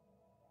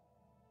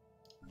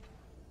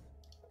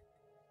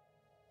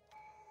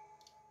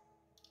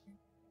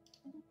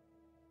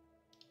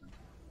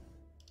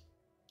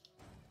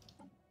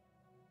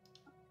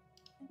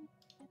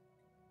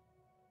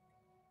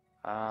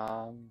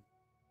 Um.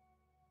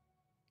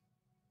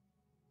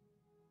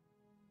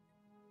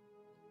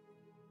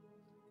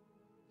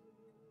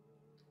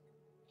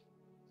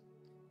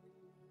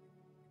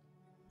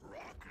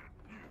 Rocket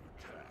new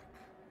tech.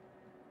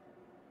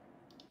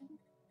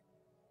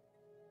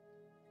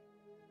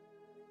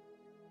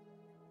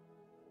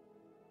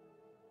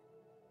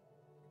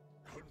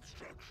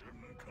 Construction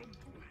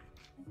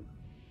complete.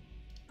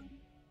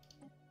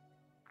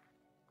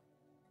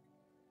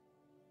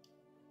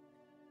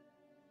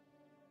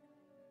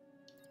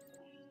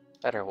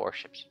 Better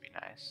warships would be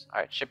nice.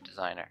 Alright, ship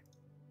designer.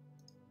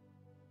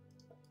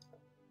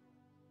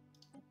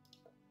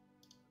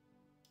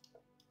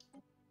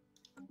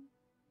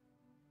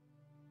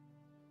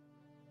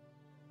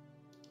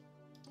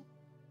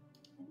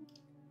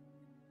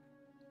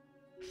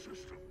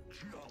 System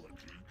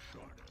geology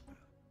charted.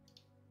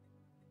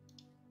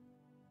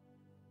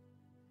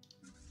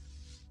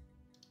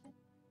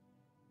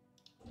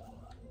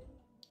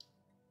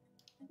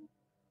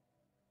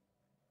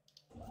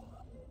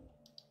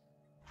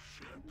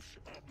 Ships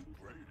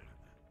upgraded.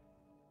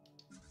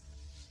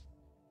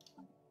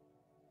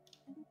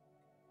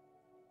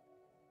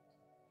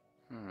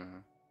 Hmm.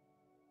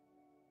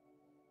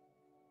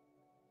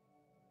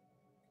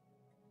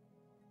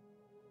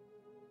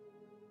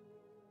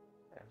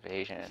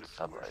 Evasion and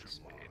sublight Situation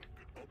speed. log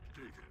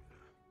updated.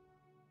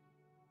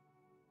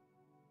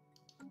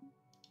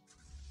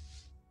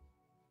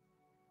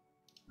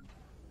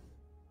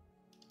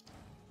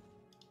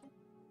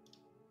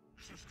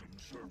 System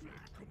survey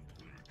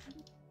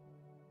complete.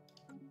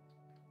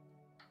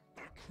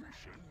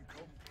 Accretion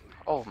complete.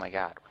 Oh my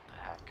god, what the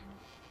heck?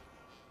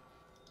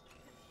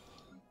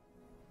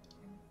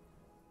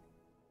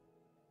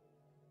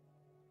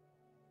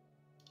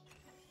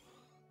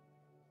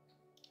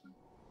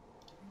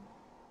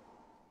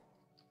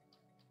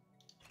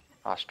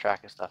 Lost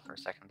track of stuff for a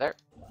second there.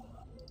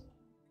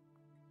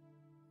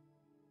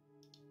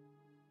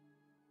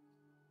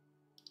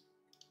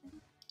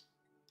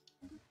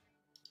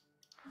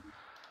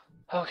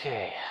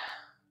 Okay.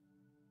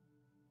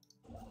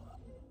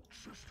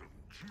 System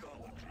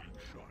geology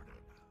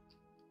charted.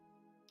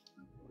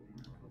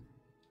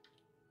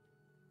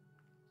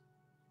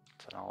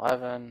 It's an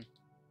 11.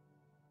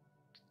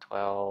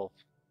 12.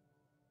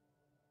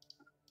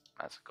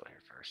 Let's go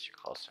here first, you're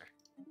closer.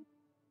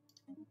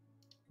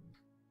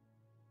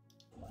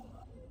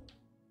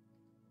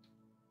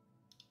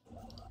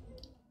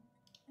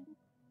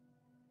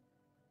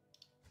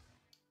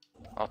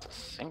 Oh, it's a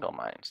single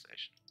mining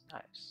station.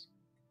 Nice.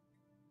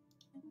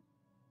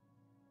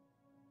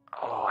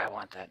 Oh, I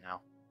want that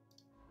now.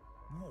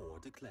 War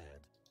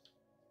declared.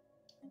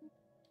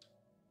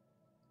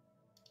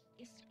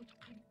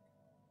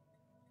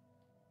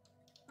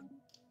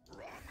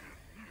 Rocket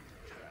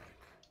new tech.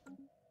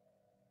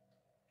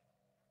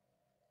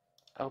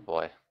 Oh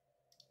boy.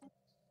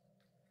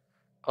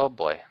 Oh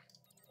boy.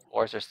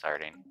 Wars are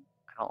starting.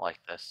 I don't like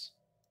this.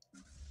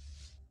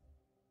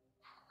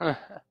 Yeah,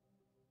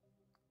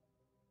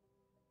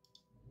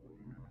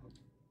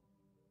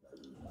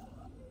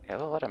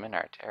 we'll let them in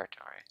our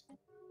territory.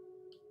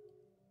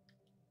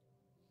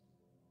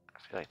 I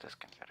feel like this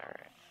can fit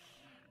alright.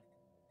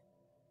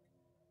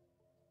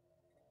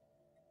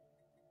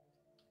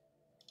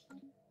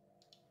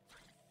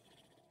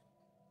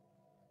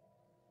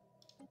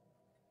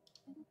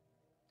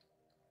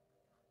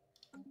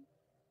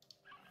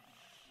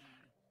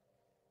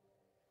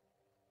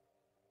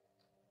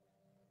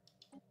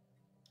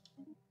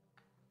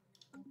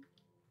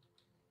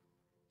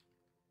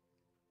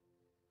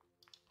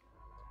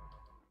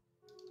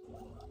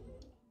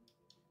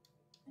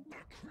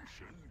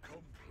 Accretion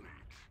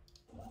complete.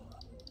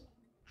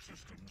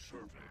 System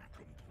survey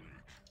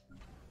complete.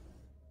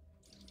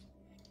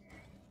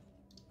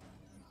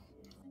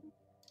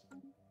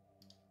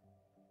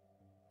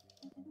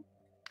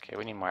 Okay,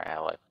 we need more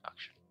alloy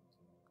production.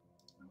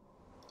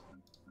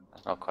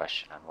 There's no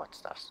question on what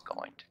stuff's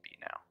going to be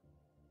now.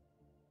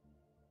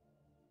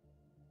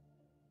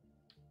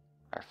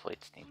 Our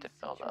fleets need to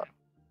build up.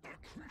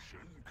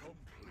 Accretion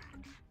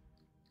complete.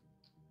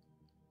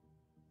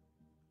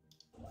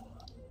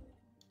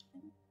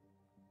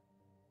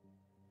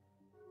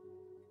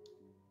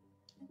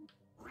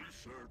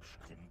 Research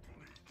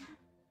complete.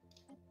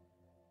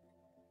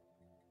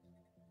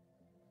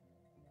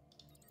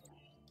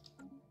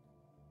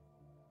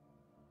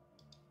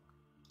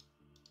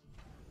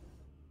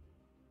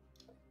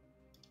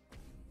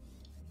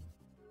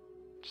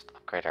 Just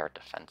upgrade our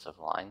defensive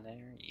line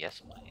there.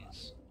 Yes,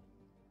 please.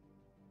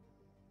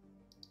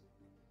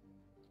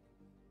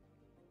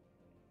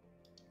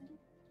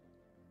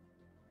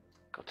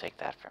 Go take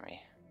that for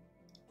me.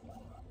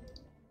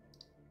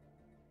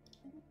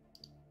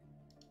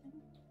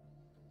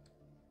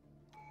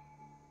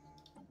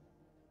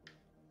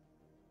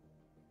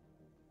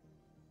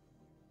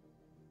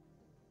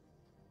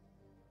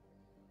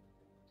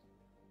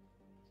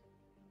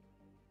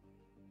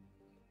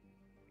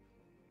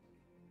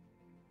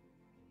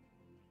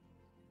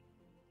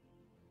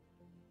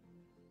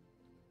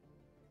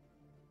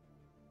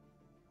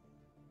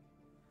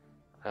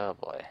 Oh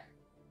boy.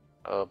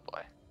 Oh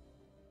boy.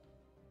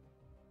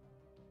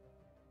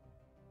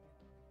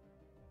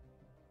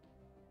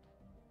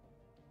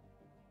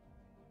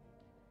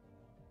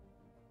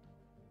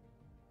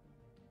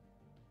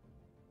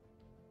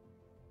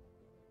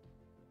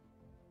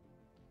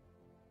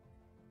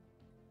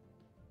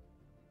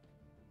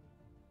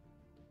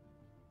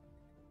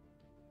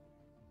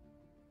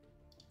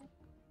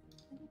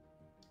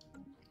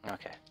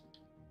 Okay.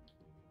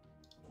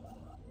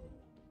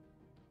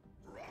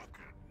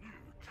 Rocket new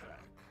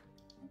tech.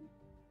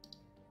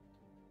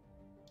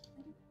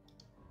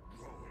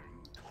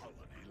 Growing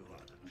colony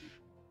lettuce.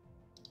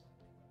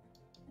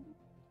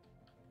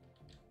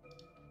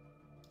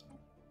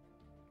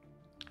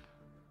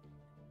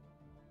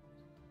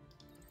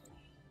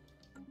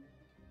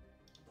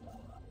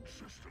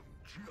 System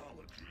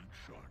geology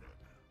charted.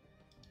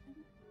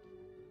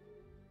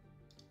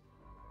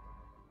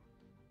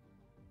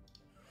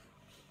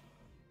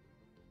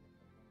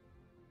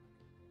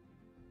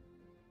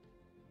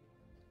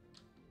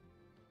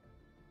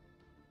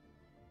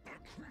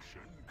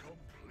 Accretion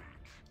complete.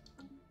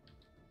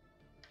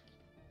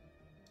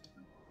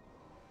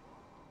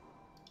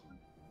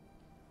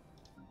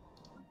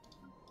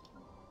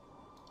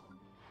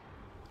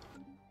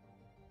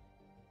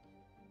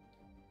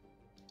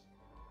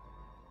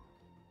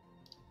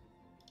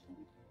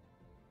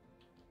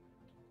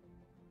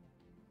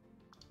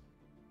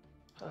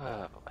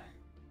 Oh boy.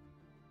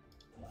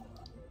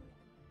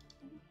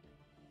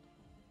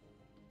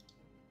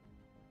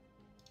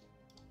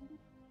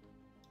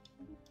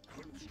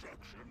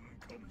 Construction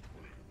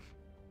complete.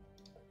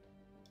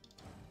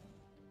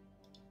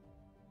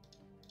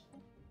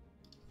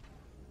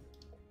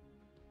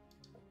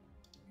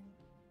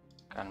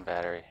 Gun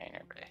battery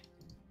hangar bay.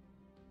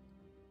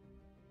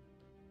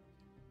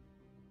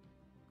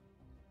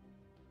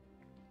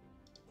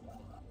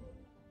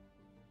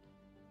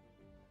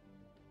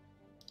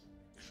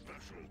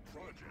 Special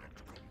project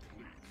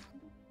complete.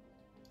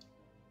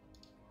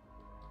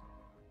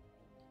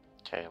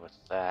 Okay, with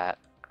that,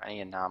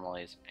 any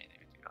anomalies, anything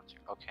we can go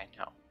through. Okay,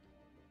 no.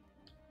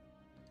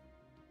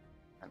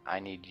 And I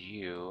need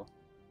you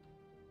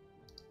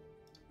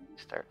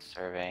to start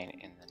surveying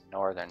in the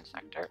northern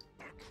sector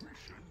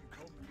Accretion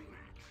complete.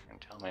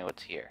 and tell me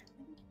what's here.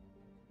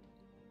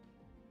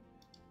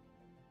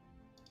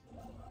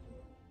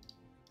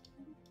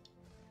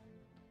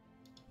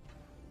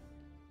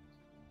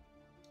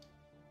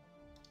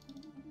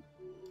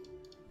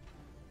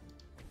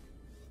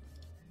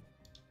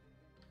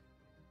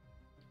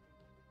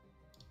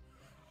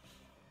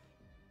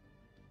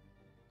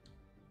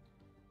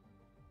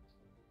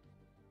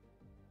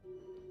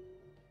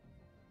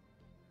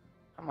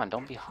 Come on,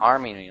 don't be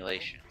harming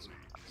relations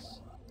with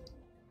us.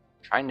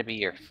 I'm trying to be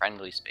your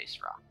friendly space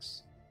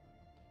rocks.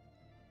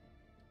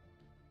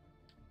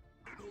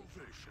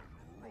 Innovation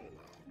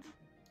rollout.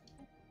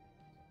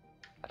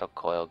 Metal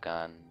coil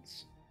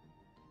guns.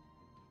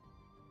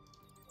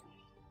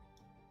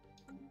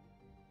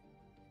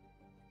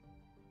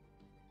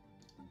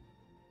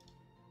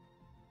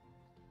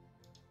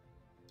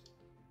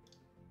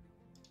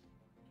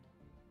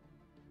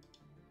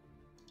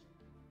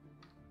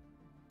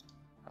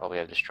 Oh, we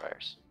have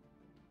destroyers.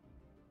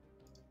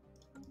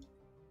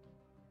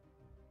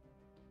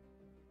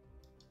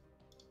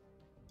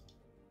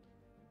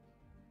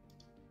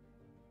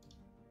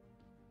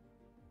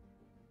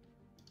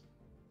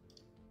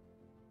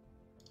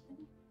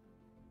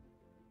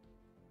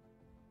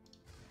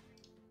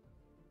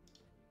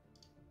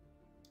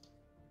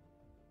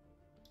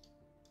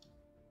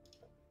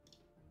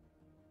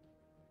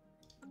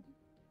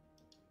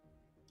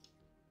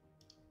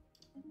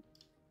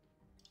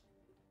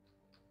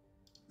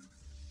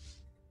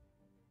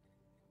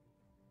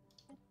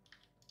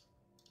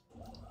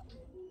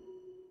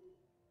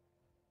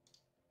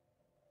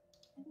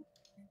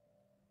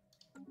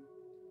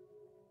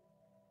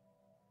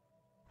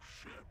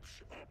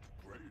 Ships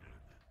upgraded.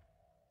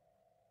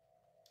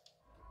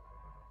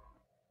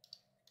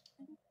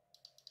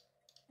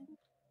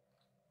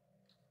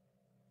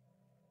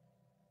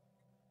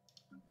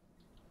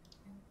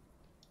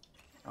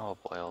 Oh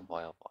boy, oh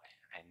boy, oh boy.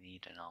 I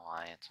need an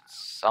alliance with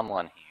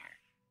someone here.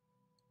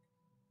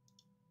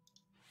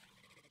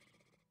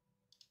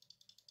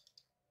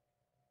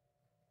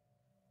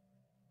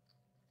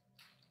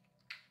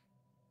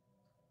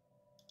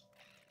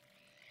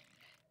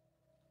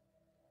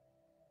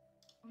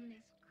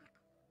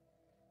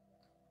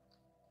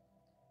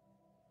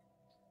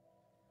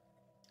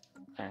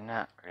 They're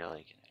not really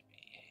going to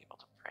be able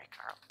to break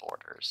our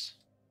borders,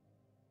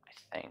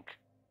 I think.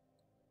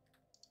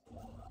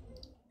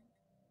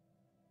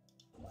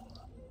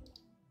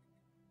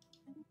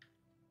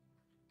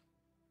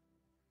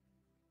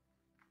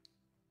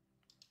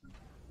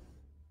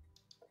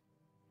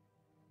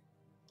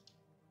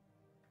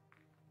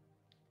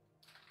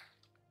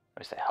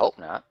 At least I hope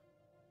not.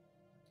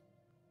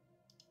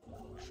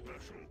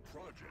 Special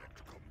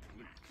project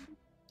complete.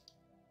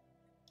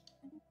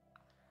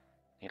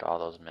 Need all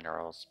those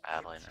minerals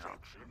badly now.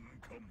 Construction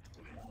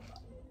complete.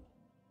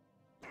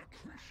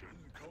 Accretion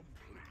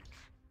complete.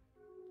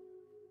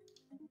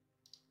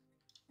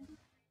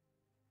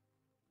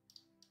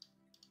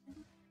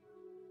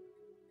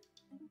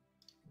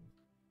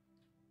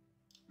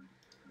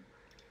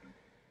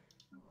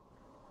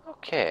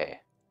 Okay.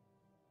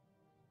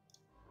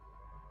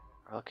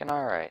 We're looking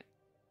alright.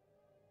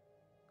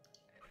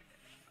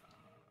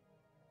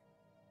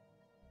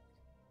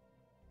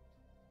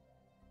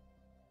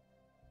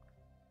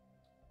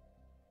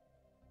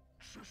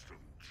 System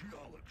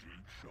geology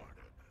charted.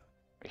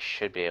 We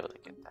should be able to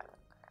get that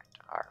in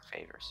to our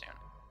favor soon.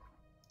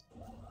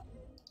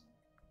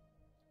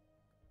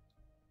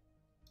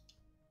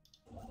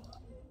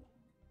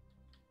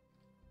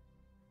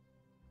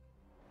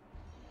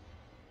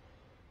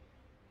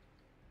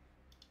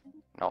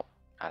 Nope,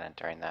 not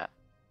entering that.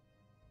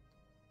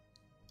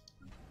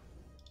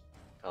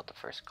 Build the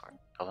first Corvette.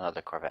 Build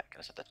another Corvette. Get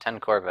us up to 10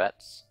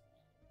 Corvettes.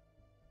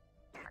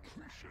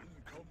 Accretion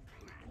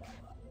complete.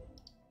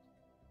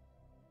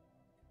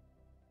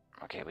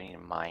 Okay, we need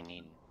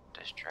mining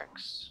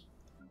districts.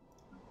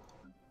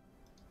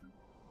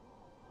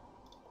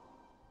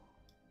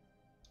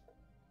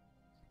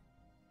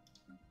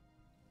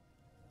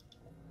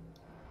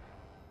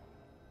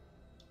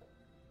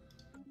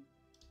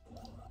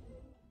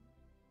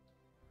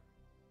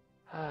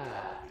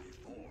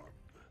 Formed.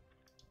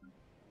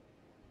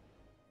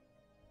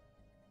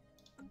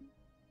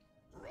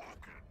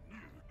 Rocket new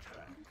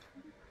tech.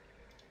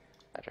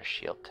 Better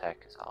shield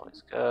tech is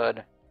always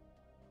good.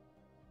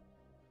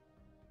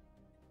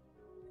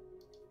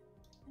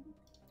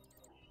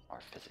 More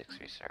physics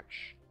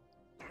research.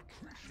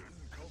 Accretion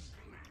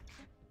complete.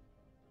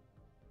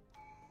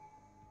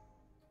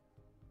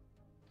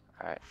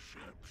 Alright.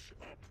 Ships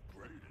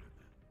upgraded.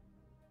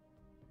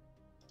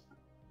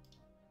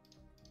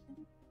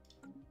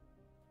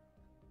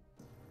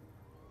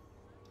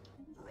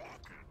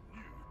 Rocket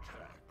new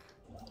tech.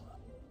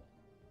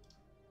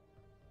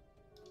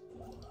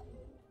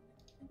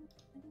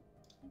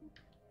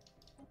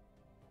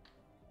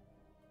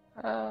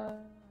 Uh,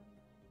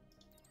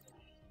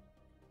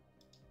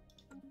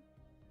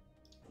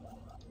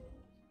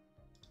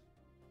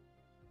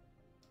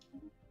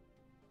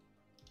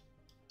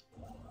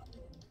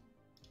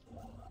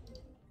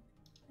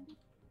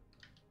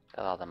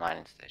 Build all the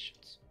mining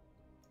stations.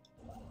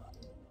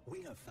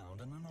 We have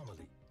found an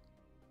anomaly.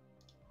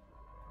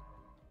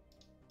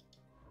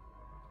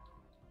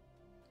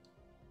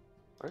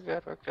 We're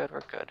good, we're good,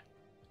 we're good.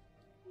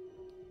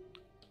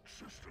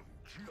 System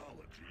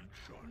geology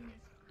charted.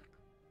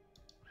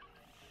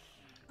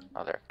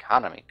 Oh, their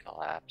economy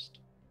collapsed.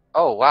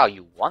 Oh, wow,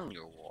 you won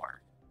your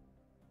war.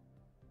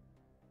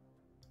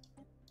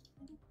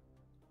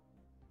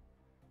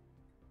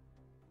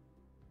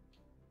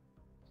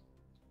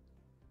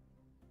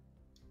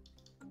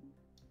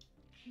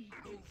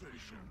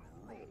 Innovation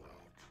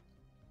rollout.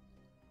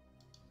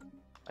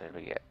 What did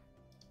we get?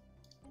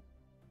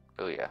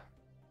 Booyah.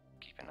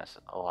 Keeping us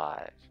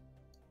alive.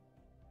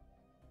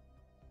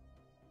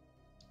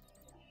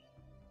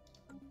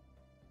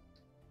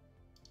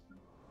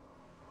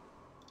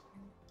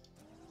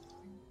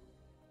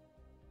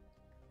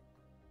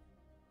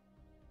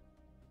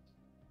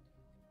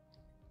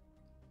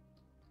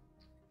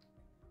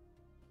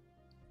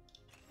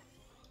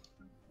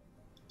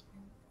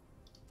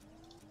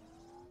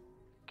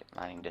 Get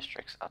mining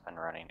districts up and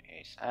running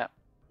ASAP.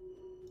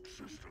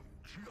 System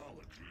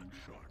geology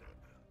charted.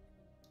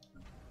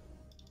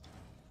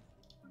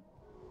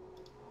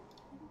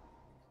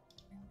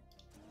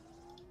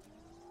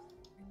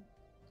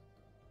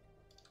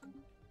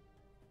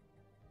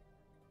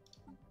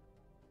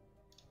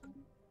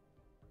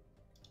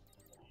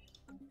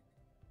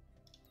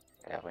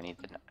 Yeah, we need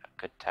a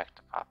good tech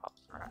to pop up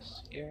for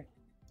us here.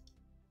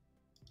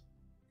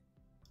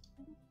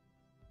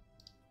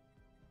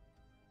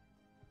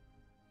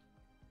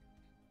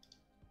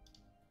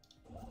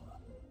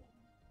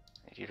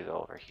 Need you to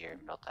go over here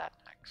and build that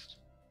next.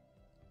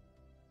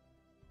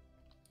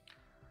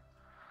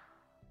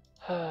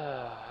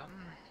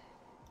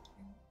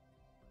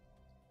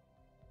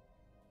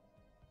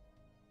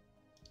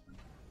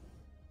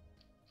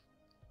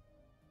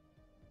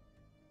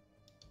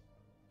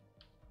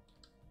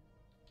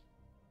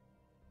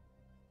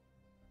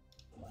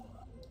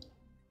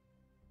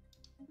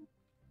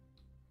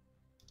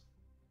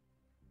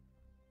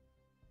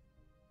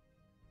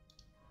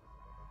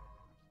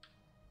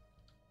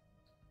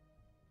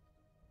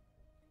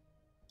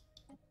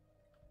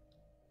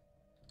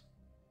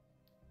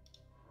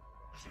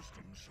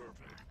 System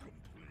survey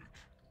complete.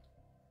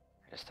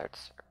 Just start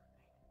serving.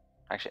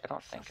 Actually, I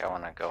don't think I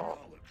want to go.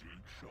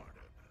 Geology charted.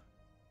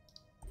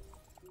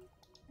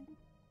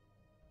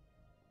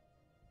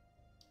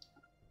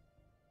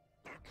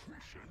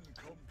 Accretion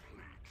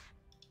complete.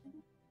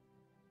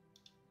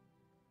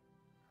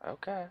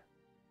 Okay.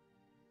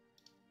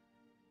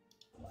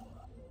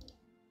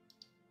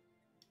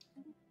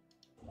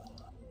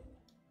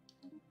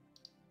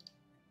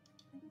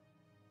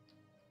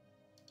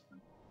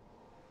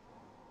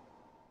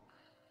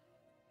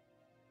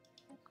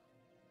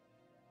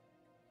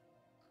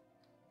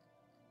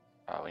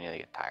 Oh, we need to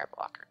get tire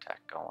blocker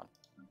tech going.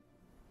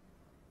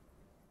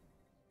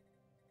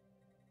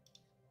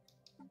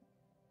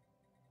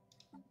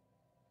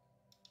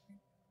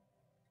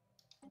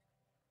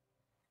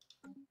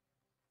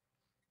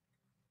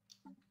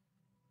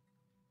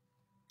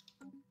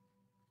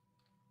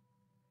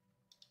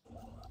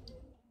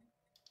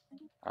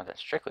 Oh,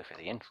 that's strictly for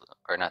the influence,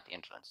 or not the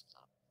influence,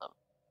 the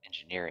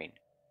engineering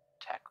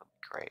tech would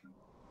be great.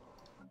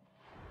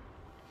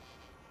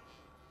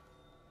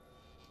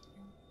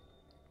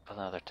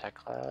 Another tech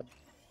lab.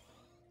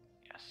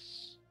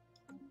 Yes.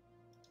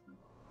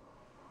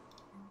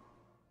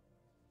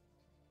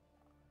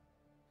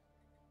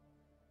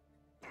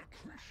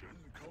 Accretion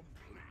complete.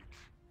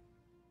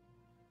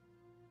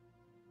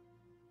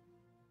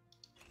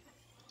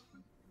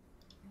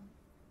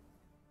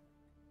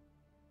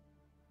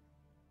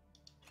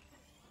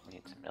 We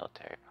need some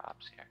military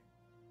pops here.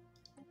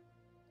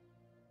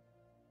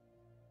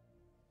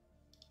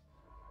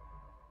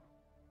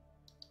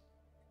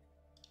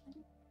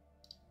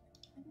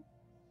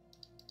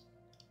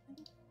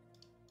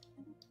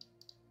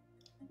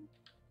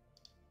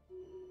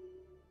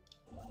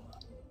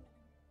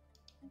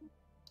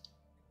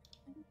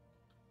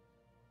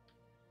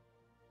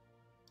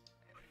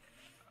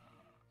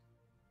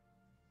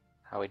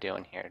 How are we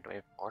doing here? Do we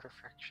have border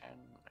friction?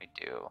 We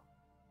do.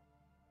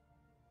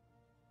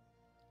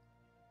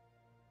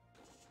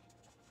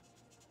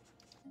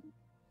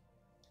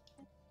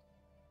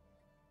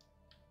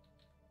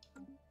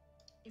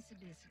 It's a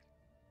blizzard.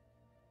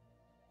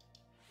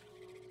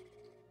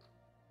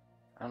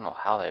 I don't know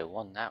how they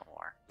won that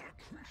war.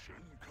 Accretion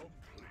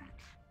complete.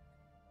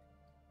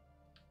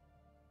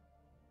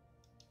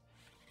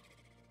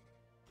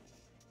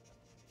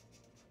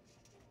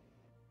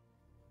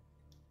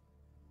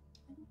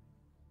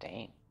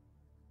 Dang.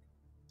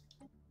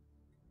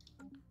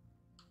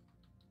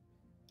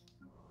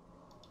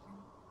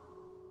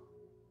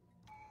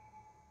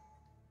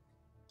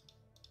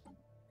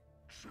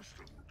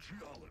 System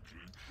geology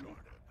charted.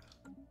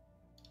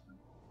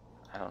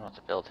 I don't know what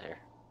to build here.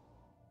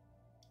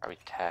 Probably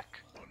tech.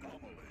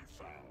 Anomaly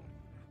found.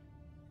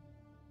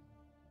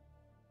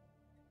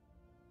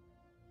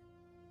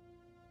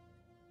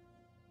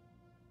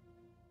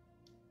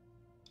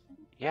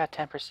 Yeah,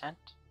 10%.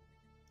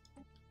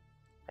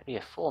 I'd be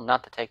a fool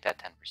not to take that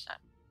 10%.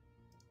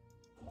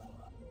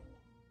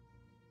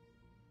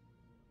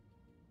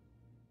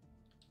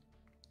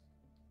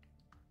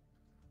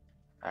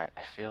 Alright,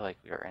 I feel like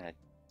we are in a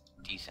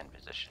decent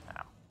position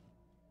now.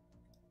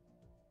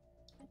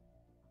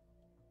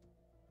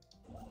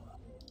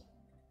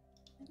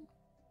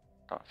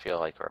 Don't feel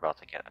like we're about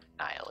to get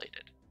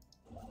annihilated.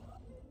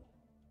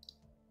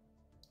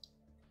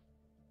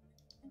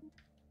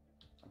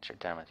 Once you're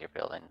done with your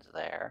buildings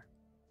there.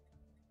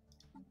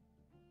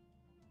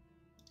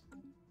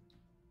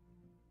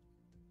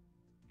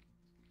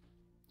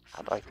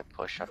 I'd like to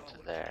push up to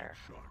there.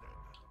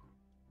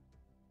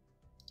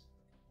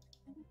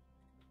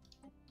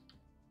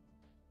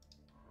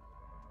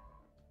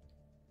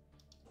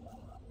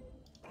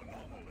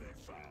 Anomaly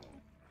found.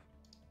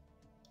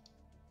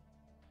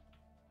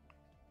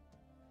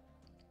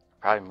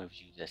 Probably move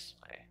you this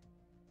way.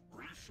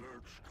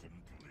 Research complete.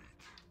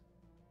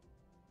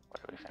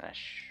 What do we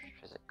finish?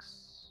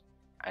 Physics.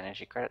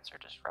 Energy credits or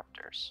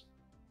disruptors?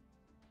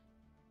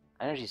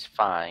 Energy's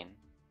fine.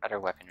 Better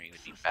weaponry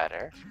would be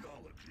better.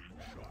 Geology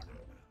charted.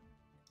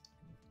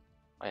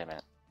 Wait a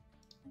minute.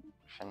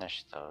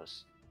 Finish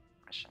those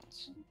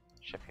missions.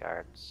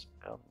 Shipyards.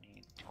 Build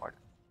me 2 more.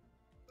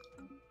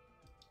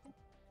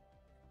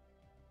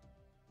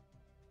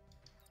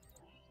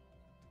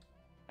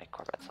 Make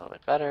Corvettes a little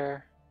bit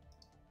better.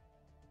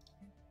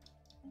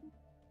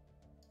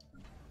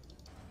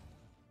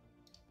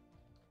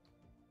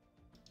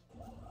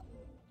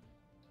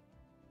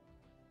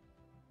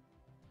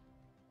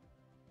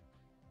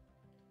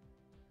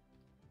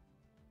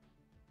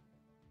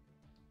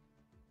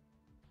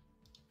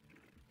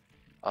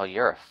 Oh,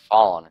 you're a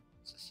fallen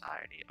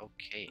society.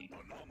 Okay.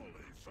 Anomaly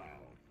found.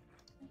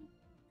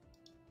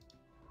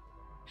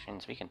 Which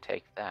means we can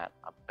take that.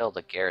 I'll build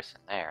a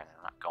garrison there, and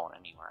they're not going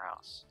anywhere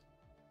else.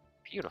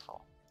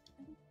 Beautiful.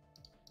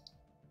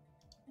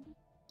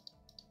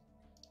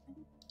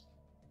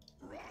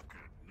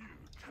 Rocket new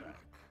tech.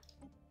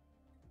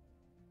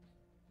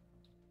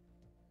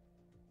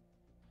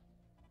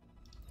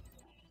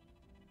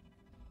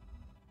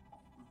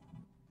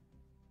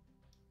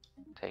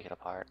 Take it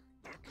apart.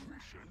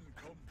 Accretion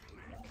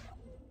complete.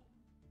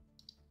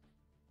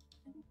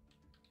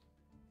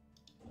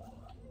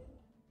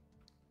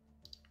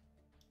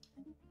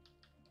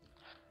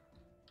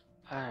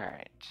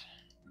 Alright.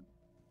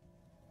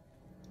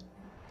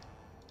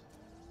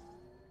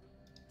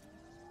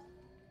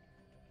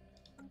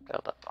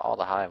 Build up all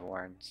the hive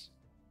wards.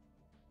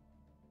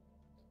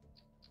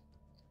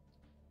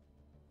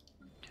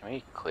 Can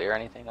we clear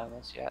anything on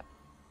this yet?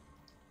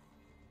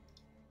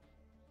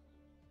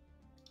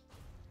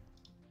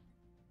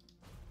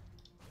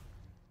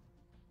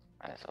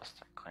 Might as well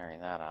start clearing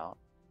that out.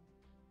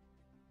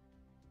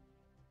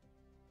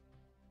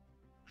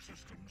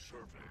 System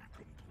survey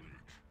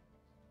complete.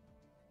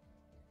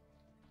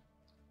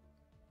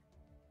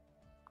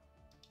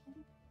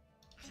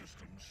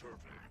 System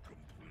survey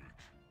complete.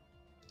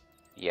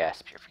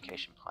 Yes,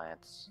 purification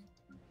plants.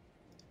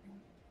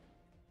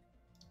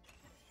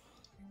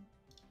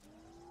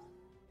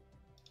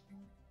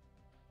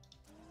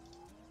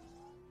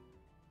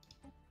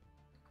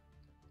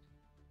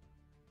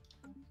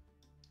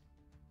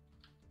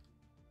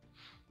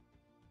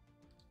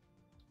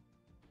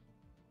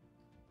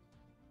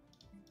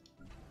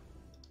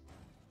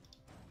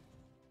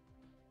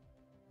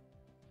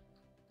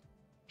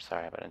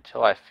 Sorry, but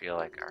until I feel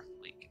like our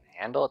fleet can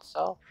handle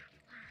itself.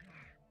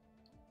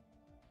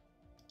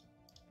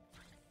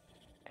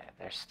 Yeah,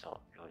 they're still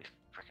really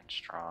freaking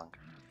strong.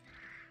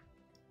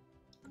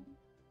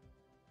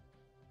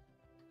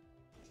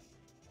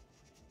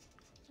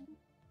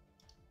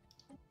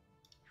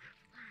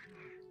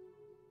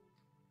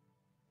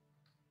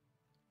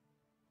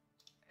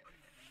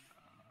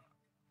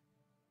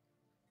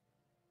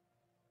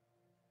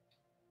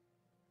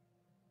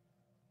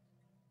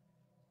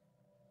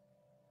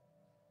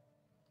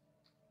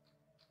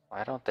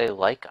 Why don't they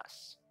like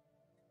us?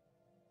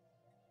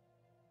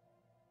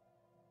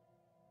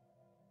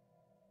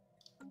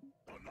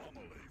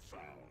 Anomaly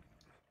found.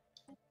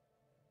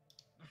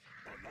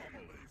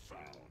 Anomaly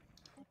found.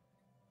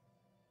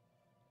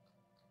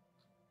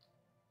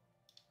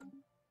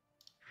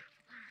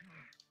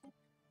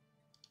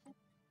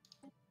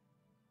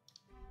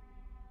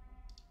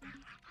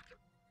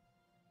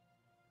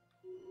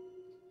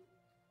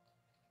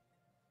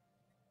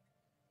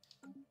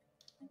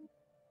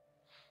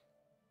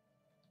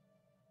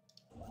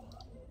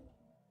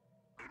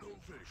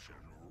 Innovation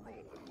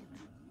rollout.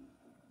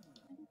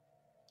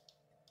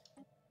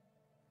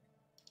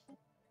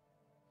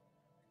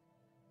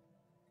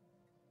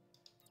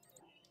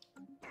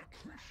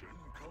 Accretion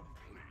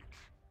complete.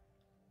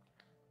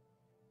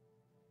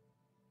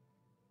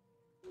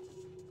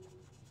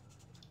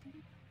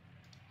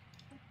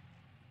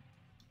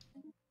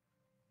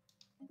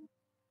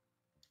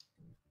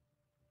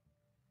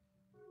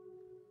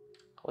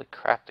 Holy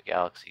crap, the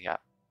galaxy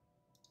got...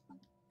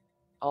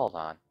 Hold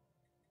on.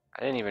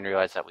 I didn't even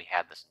realize that we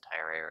had this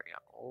entire area.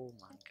 Oh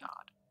my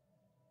god.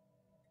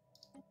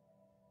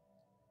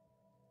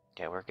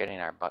 Yeah, we're getting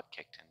our butt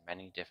kicked in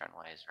many different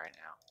ways right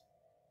now.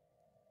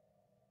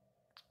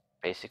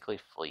 Basically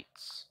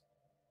fleets.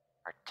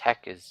 Our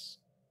tech is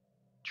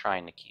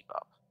trying to keep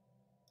up.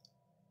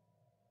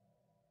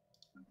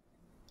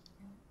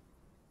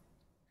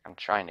 I'm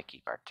trying to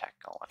keep our tech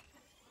going.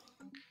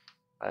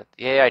 But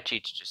the AI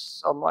cheats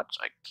just so much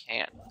I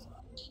can't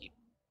keep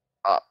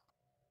up.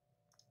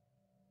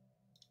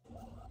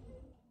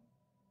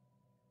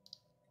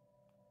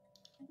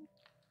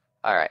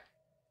 Alright,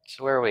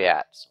 so where are we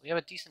at? So we have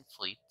a decent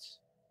fleet.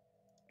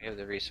 We have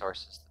the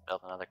resources to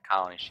build another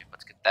colony ship.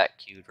 Let's get that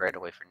queued right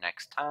away for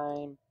next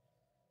time.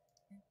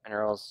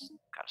 Minerals,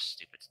 got a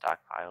stupid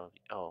stockpile.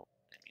 Oh,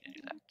 didn't mean to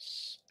do that.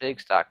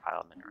 Big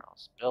stockpile of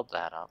minerals. Build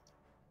that up.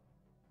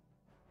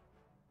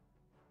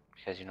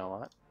 Because you know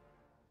what?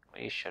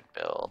 We should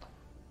build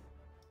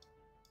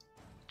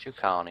 2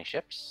 colony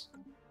ships.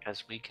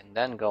 Because we can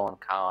then go and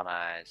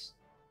colonize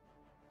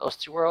those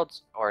 2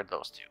 worlds or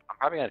those 2. I'm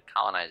probably going to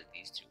colonize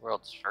these 2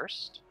 worlds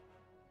first.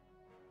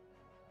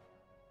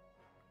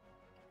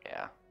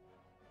 Yeah.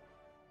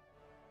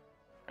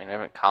 I mean, I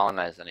haven't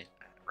colonized any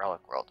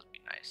relic world would be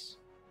nice.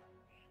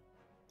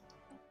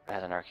 It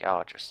has an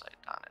archaeologist site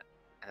on it.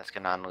 And it's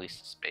going to unleash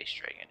the space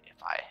dragon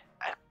if I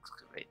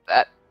excavate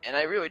that. And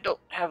I really don't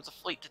have the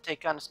fleet to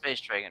take on the space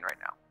dragon right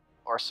now.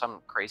 Or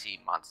some crazy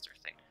monster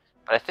thing.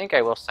 But I think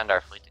I will send our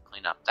fleet to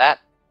clean up that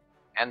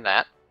and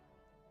that.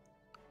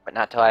 But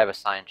not till I have a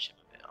science ship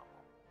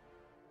available.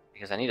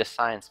 Because I need a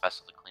science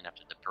vessel to clean up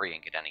the debris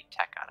and get any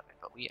tech out of it.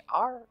 But we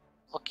are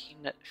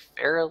looking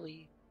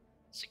fairly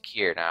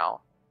secure now.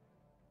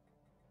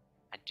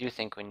 I do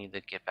think we need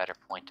to get better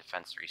point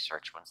defense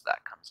research once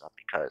that comes up,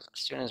 because as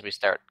soon as we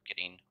start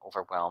getting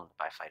overwhelmed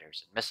by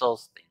fighters and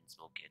missiles, things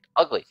will get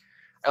ugly.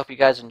 I hope you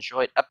guys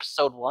enjoyed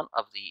episode 1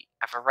 of the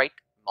Everite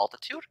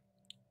Multitude.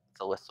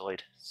 The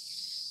Lithoid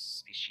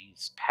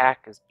species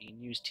pack is being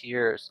used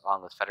here,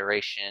 along with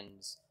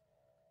Federations,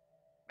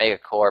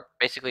 Megacorp.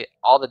 Basically,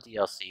 all the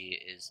DLC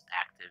is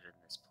active in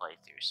this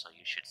playthrough, so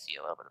you should see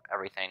a little bit of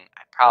everything.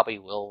 I probably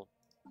will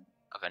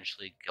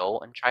eventually go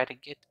and try to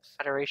get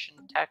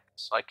Federation tech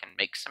so I can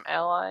make some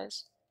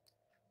allies.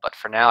 But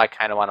for now, I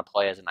kind of want to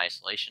play as an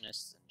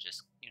isolationist and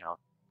just, you know,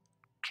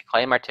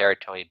 claim our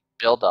territory,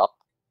 build up,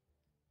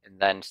 and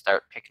then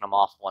start picking them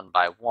off one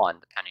by one,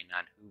 depending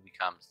on who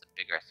becomes the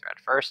bigger threat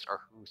first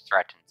or who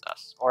threatens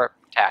us or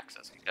attacks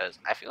us, because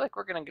I feel like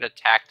we're going to get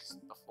attacked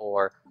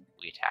before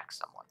we attack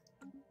someone.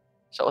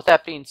 So with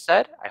that being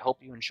said, I hope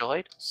you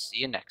enjoyed. See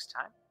you next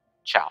time.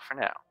 Ciao for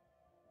now.